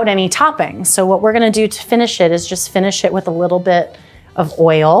without any toppings. So what we're gonna do to finish it is just finish it with a little bit of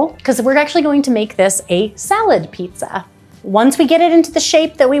oil, because we're actually going to make this a salad pizza. Once we get it into the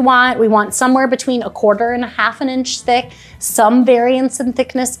shape that we want somewhere between 1/4 and 1/2 inch thick. Some variance in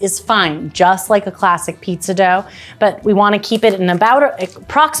thickness is fine, just like a classic pizza dough, but we want to keep it in about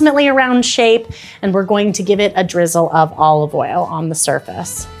approximately a round shape, and we're going to give it a drizzle of olive oil on the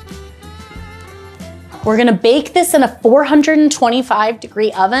surface. We're gonna bake this in a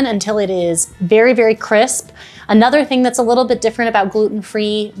 425-degree oven until it is very, very crisp. Another thing that's a little bit different about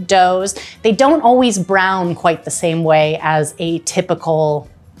gluten-free doughs, they don't always brown quite the same way as a typical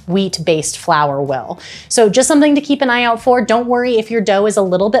wheat-based flour will. So just something to keep an eye out for. Don't worry if your dough is a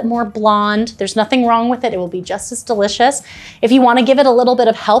little bit more blonde. There's nothing wrong with it. It will be just as delicious. If you want to give it a little bit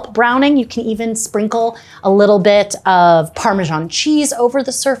of help browning, you can even sprinkle a little bit of Parmesan cheese over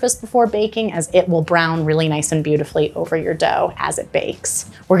the surface before baking, as it will brown really nice and beautifully over your dough as it bakes.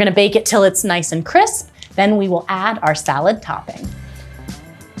 We're going to bake it till it's nice and crisp. Then we will add our salad topping.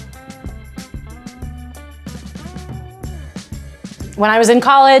 When I was in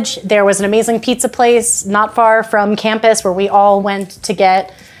college, there was an amazing pizza place not far from campus where we all went to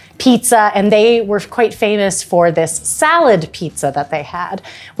get pizza, and they were quite famous for this salad pizza that they had,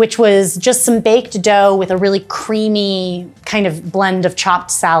 which was just some baked dough with a really creamy kind of blend of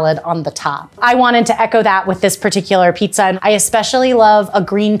chopped salad on the top. I wanted to echo that with this particular pizza, and I especially love a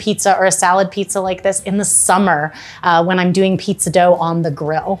green pizza or a salad pizza like this in the summer when I'm doing pizza dough on the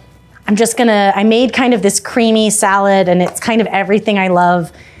grill. I made kind of this creamy salad, and it's kind of everything I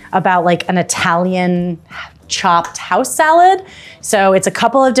love about like an Italian chopped house salad. So it's a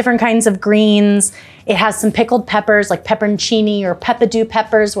couple of different kinds of greens. It has some pickled peppers like pepperoncini or peppadew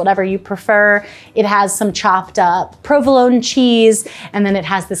peppers, whatever you prefer. It has some chopped up provolone cheese, and then it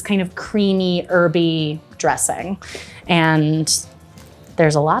has this kind of creamy, herby dressing. And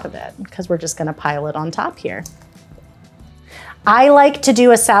there's a lot of it because we're just gonna pile it on top here. I like to do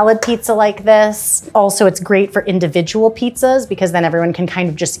a salad pizza like this. Also, it's great for individual pizzas because then everyone can kind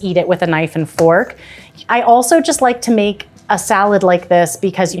of just eat it with a knife and fork. I also just like to make a salad like this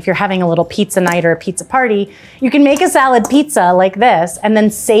because if you're having a little pizza night or a pizza party, you can make a salad pizza like this and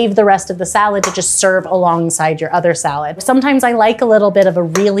then save the rest of the salad to just serve alongside your other salad. Sometimes I like a little bit of a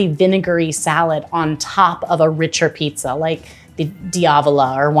really vinegary salad on top of a richer pizza like the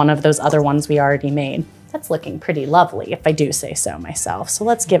Diavola or one of those other ones we already made. That's looking pretty lovely, if I do say so myself. So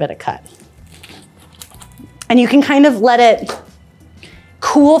let's give it a cut. And you can kind of let it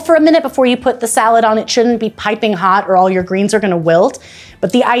cool for a minute before you put the salad on. It shouldn't be piping hot or all your greens are gonna wilt.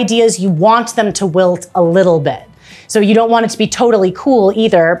 But the idea is you want them to wilt a little bit. So you don't want it to be totally cool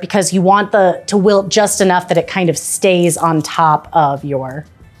either because you want to wilt just enough that it kind of stays on top of your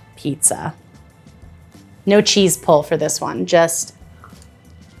pizza. No cheese pull for this one, just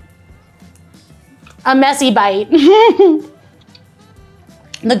a messy bite. The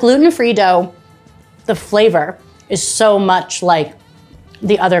gluten-free dough, the flavor is so much like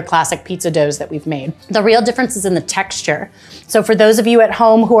the other classic pizza doughs that we've made. The real difference is in the texture. So for those of you at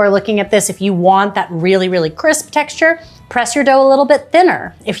home who are looking at this, if you want that really, really crisp texture, press your dough a little bit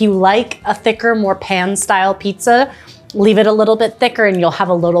thinner. If you like a thicker, more pan-style pizza, leave it a little bit thicker and you'll have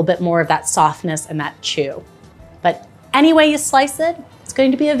a little bit more of that softness and that chew. But any way you slice it, it's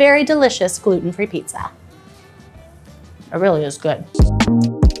going to be a very delicious gluten-free pizza. It really is good.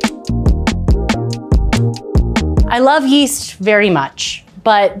 I love yeast very much,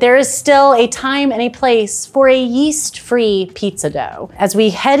 but there is still a time and a place for a yeast-free pizza dough. As we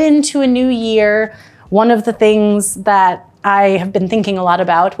head into a new year, one of the things that I have been thinking a lot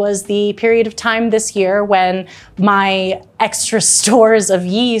about was the period of time this year when my extra stores of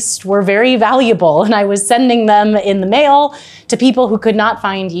yeast were very valuable and I was sending them in the mail to people who could not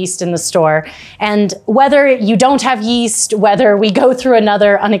find yeast in the store. And whether you don't have yeast, whether we go through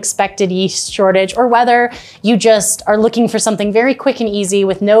another unexpected yeast shortage, or whether you just are looking for something very quick and easy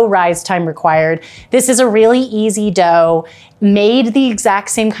with no rise time required, this is a really easy dough made the exact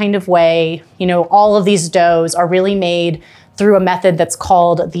same kind of way. You know, all of these doughs are really made through a method that's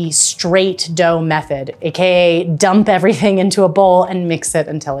called the straight dough method, aka dump everything into a bowl and mix it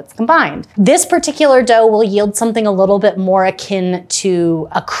until it's combined. This particular dough will yield something a little bit more akin to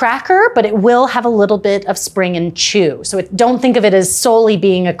a cracker, but it will have a little bit of spring and chew. So don't think of it as solely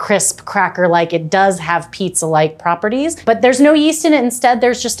being a crisp cracker like it does have pizza-like properties, but there's no yeast in it. Instead,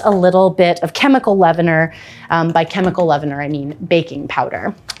 there's just a little bit of chemical leavener. By chemical leavener, I mean baking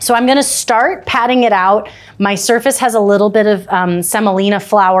powder. So I'm gonna start patting it out. My surface has a little bit of semolina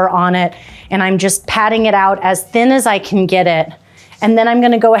flour on it, and I'm just patting it out as thin as I can get it. And then I'm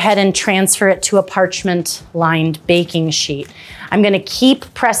gonna go ahead and transfer it to a parchment-lined baking sheet. I'm gonna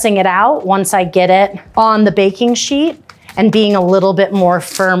keep pressing it out once I get it on the baking sheet and being a little bit more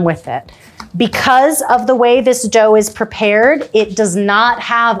firm with it. Because of the way this dough is prepared, it does not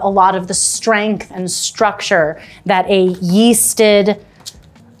have a lot of the strength and structure that a yeasted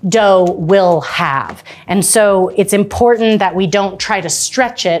dough will have. And so it's important that we don't try to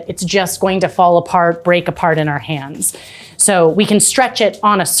stretch it. It's just going to fall apart, break apart in our hands. So we can stretch it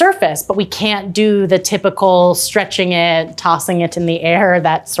on a surface, but we can't do the typical stretching it, tossing it in the air,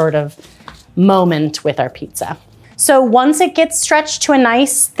 that sort of moment with our pizza. So once it gets stretched to a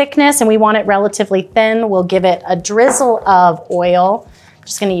nice thickness and we want it relatively thin, we'll give it a drizzle of oil. I'm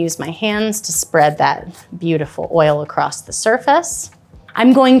just gonna use my hands to spread that beautiful oil across the surface.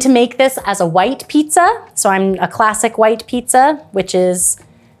 I'm going to make this as a white pizza. So I'm a classic white pizza, which is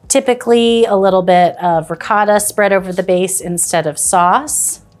typically a little bit of ricotta spread over the base instead of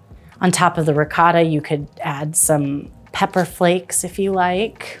sauce. On top of the ricotta, you could add some pepper flakes if you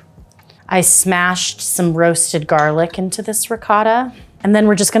like. I smashed some roasted garlic into this ricotta. And then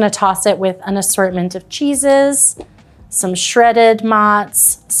we're just gonna toss it with an assortment of cheeses, some shredded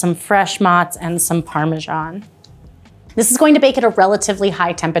mozz, some fresh mozz, and some Parmesan. This is going to bake at a relatively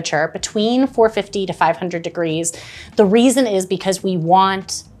high temperature, between 450 to 500 degrees. The reason is because we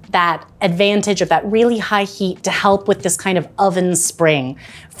want that advantage of that really high heat to help with this kind of oven spring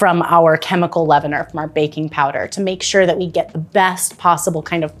from our chemical leavener, from our baking powder, to make sure that we get the best possible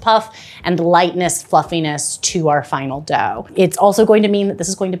kind of puff and lightness, fluffiness to our final dough. It's also going to mean that this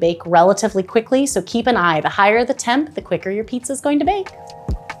is going to bake relatively quickly, so keep an eye. The higher the temp, the quicker your pizza is going to bake.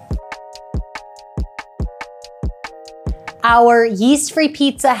 Our yeast-free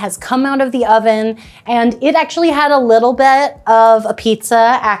pizza has come out of the oven, and it actually had a little bit of a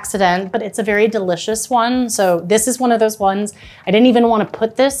pizza accident, but it's a very delicious one. So this is one of those ones, I didn't even want to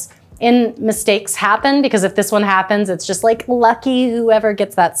put this in mistakes happen, because if this one happens, it's just like lucky whoever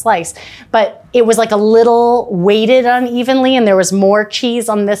gets that slice. But it was like a little weighted unevenly, and there was more cheese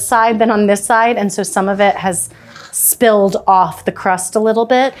on this side than on this side, and so some of it has spilled off the crust a little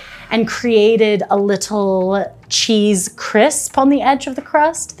bit and created a little cheese crisp on the edge of the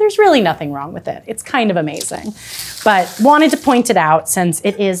crust. There's really nothing wrong with it. It's kind of amazing, but wanted to point it out since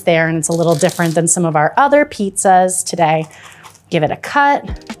it is there and it's a little different than some of our other pizzas today. Give it a cut.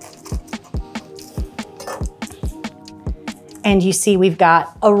 And you see we've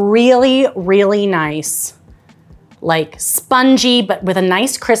got a really, really nice, like spongy, but with a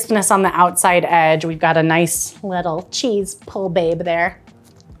nice crispness on the outside edge. We've got a nice little cheese pull babe there.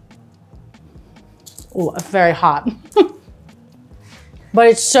 Ooh, very hot. But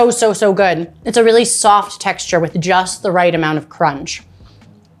it's so, so, so good. It's a really soft texture with just the right amount of crunch.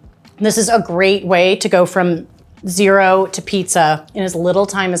 This is a great way to go from zero to pizza in as little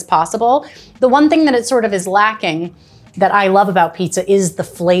time as possible. The one thing that it sort of is lacking that I love about pizza is the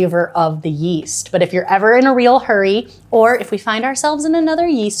flavor of the yeast. But if you're ever in a real hurry, or if we find ourselves in another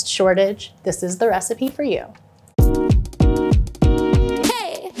yeast shortage, this is the recipe for you.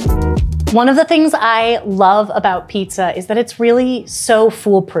 One of the things I love about pizza is that it's really so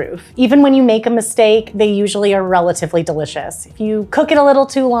foolproof. Even when you make a mistake, they usually are relatively delicious. If you cook it a little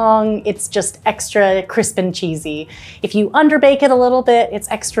too long, it's just extra crisp and cheesy. If you underbake it a little bit, it's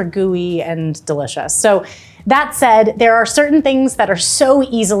extra gooey and delicious. So that said, there are certain things that are so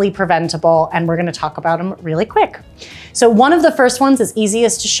easily preventable, and we're gonna talk about them really quick. So one of the first ones is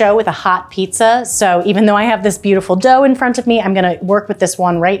easiest to show with a hot pizza. So even though I have this beautiful dough in front of me, I'm gonna work with this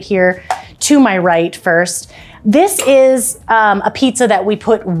one right here to my right first. This is a pizza that we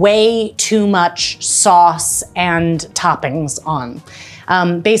put way too much sauce and toppings on.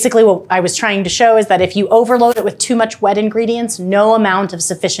 Basically what I was trying to show is that if you overload it with too much wet ingredients, no amount of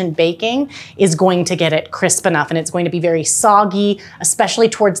sufficient baking is going to get it crisp enough, and it's going to be very soggy, especially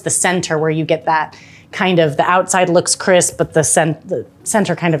towards the center where you get that kind of, the outside looks crisp, but the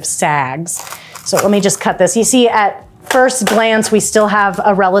center kind of sags. So let me just cut this. You see at first glance, we still have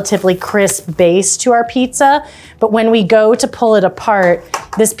a relatively crisp base to our pizza, but when we go to pull it apart,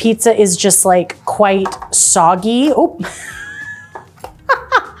 this pizza is just like quite soggy. Oh.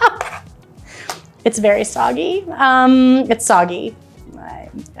 It's very soggy. It's soggy.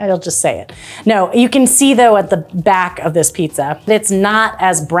 I'll just say it. No, you can see though at the back of this pizza, it's not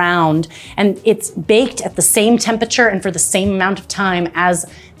as browned, and it's baked at the same temperature and for the same amount of time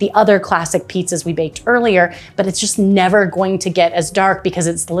as the other classic pizzas we baked earlier, but it's just never going to get as dark because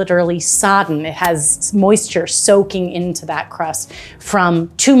it's literally sodden. It has moisture soaking into that crust from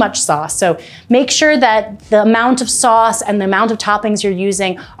too much sauce. So make sure that the amount of sauce and the amount of toppings you're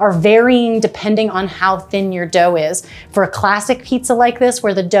using are varying depending on how thin your dough is. For a classic pizza like this,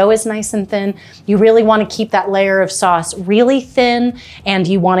 where the dough is nice and thin, you really want to keep that layer of sauce really thin, and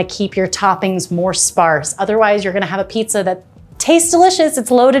you want to keep your toppings more sparse. Otherwise, you're going to have a pizza that tastes delicious, it's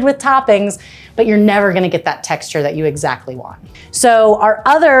loaded with toppings, but you're never gonna get that texture that you exactly want. So our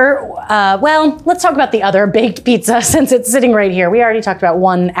other, well, let's talk about the other baked pizza since it's sitting right here. We already talked about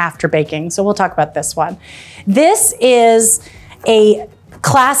one after baking, so we'll talk about this one. This is a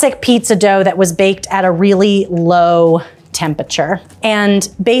classic pizza dough that was baked at a really low temperature. And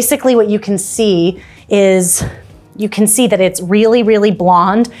basically what you can see is, you can see that it's really, really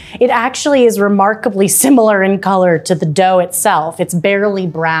blonde. It actually is remarkably similar in color to the dough itself. It's barely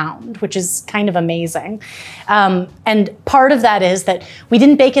browned, which is kind of amazing. And part of that is that we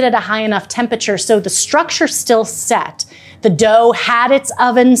didn't bake it at a high enough temperature, so the structure's still set. The dough had its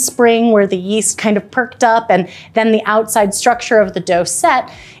oven spring where the yeast kind of perked up, and then the outside structure of the dough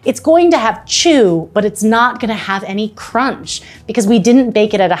set. It's going to have chew, but it's not gonna have any crunch because we didn't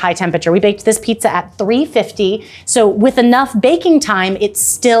bake it at a high temperature. We baked this pizza at 350, so with enough baking time, it's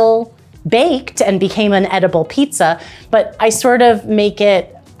still baked and became an edible pizza, but I sort of make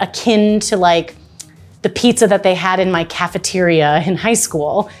it akin to like the pizza that they had in my cafeteria in high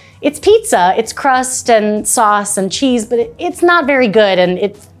school. It's pizza, it's crust and sauce and cheese, but it's not very good,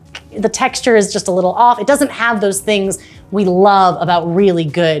 and the texture is just a little off. It doesn't have those things we love about really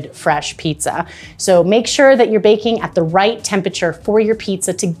good fresh pizza. So make sure that you're baking at the right temperature for your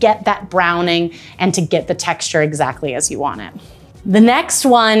pizza to get that browning and to get the texture exactly as you want it. The next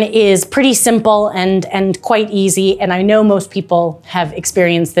one is pretty simple and quite easy, and I know most people have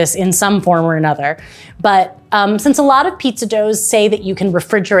experienced this in some form or another, but since a lot of pizza doughs say that you can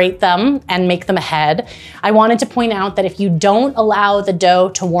refrigerate them and make them ahead, I wanted to point out that if you don't allow the dough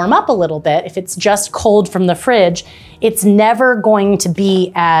to warm up a little bit, if it's just cold from the fridge, it's never going to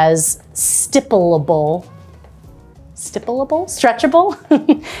be as stretchable?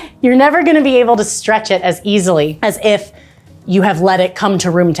 You're never gonna be able to stretch it as easily as if you have let it come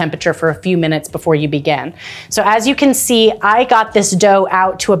to room temperature for a few minutes before you begin. So as you can see, I got this dough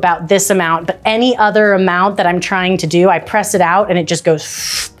out to about this amount, but any other amount that I'm trying to do, I press it out and it just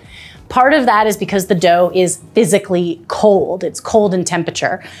goes. Part of that is because the dough is physically cold. It's cold in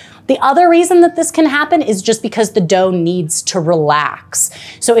temperature. The other reason that this can happen is just because the dough needs to relax.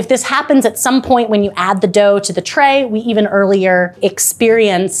 So if this happens at some point when you add the dough to the tray, we even earlier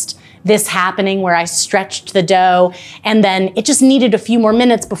experienced this happening where I stretched the dough and then it just needed a few more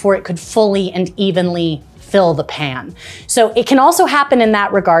minutes before it could fully and evenly fill the pan. So it can also happen in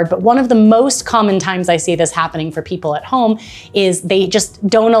that regard, but one of the most common times I see this happening for people at home is they just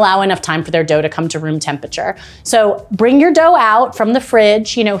don't allow enough time for their dough to come to room temperature. So bring your dough out from the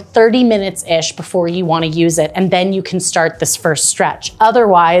fridge, 30 minutes-ish before you want to use it, and then you can start this first stretch.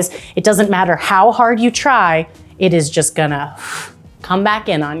 Otherwise, it doesn't matter how hard you try, it is just gonna come back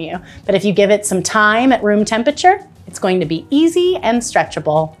in on you. But if you give it some time at room temperature, it's going to be easy and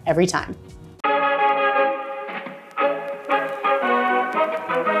stretchable every time.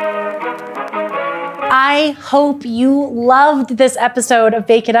 I hope you loved this episode of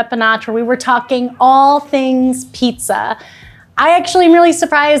Bake It Up a Notch, where we were talking all things pizza. I actually am really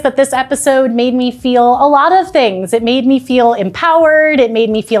surprised that this episode made me feel a lot of things. It made me feel empowered, it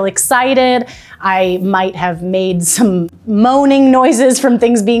made me feel excited. I might have made some moaning noises from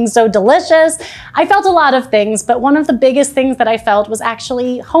things being so delicious. I felt a lot of things, but one of the biggest things that I felt was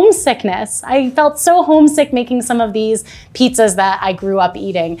actually homesickness. I felt so homesick making some of these pizzas that I grew up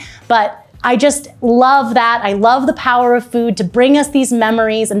eating, but I just love that. I love the power of food to bring us these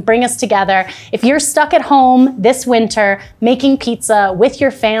memories and bring us together. If you're stuck at home this winter, making pizza with your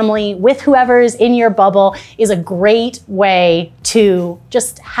family, with whoever is in your bubble, is a great way to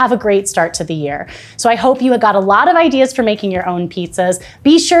just have a great start to the year. So I hope you got a lot of ideas for making your own pizzas.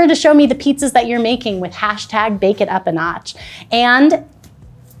 Be sure to show me the pizzas that you're making with hashtag Bake It Up a Notch. And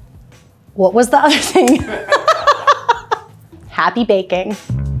what was the other thing? Happy baking.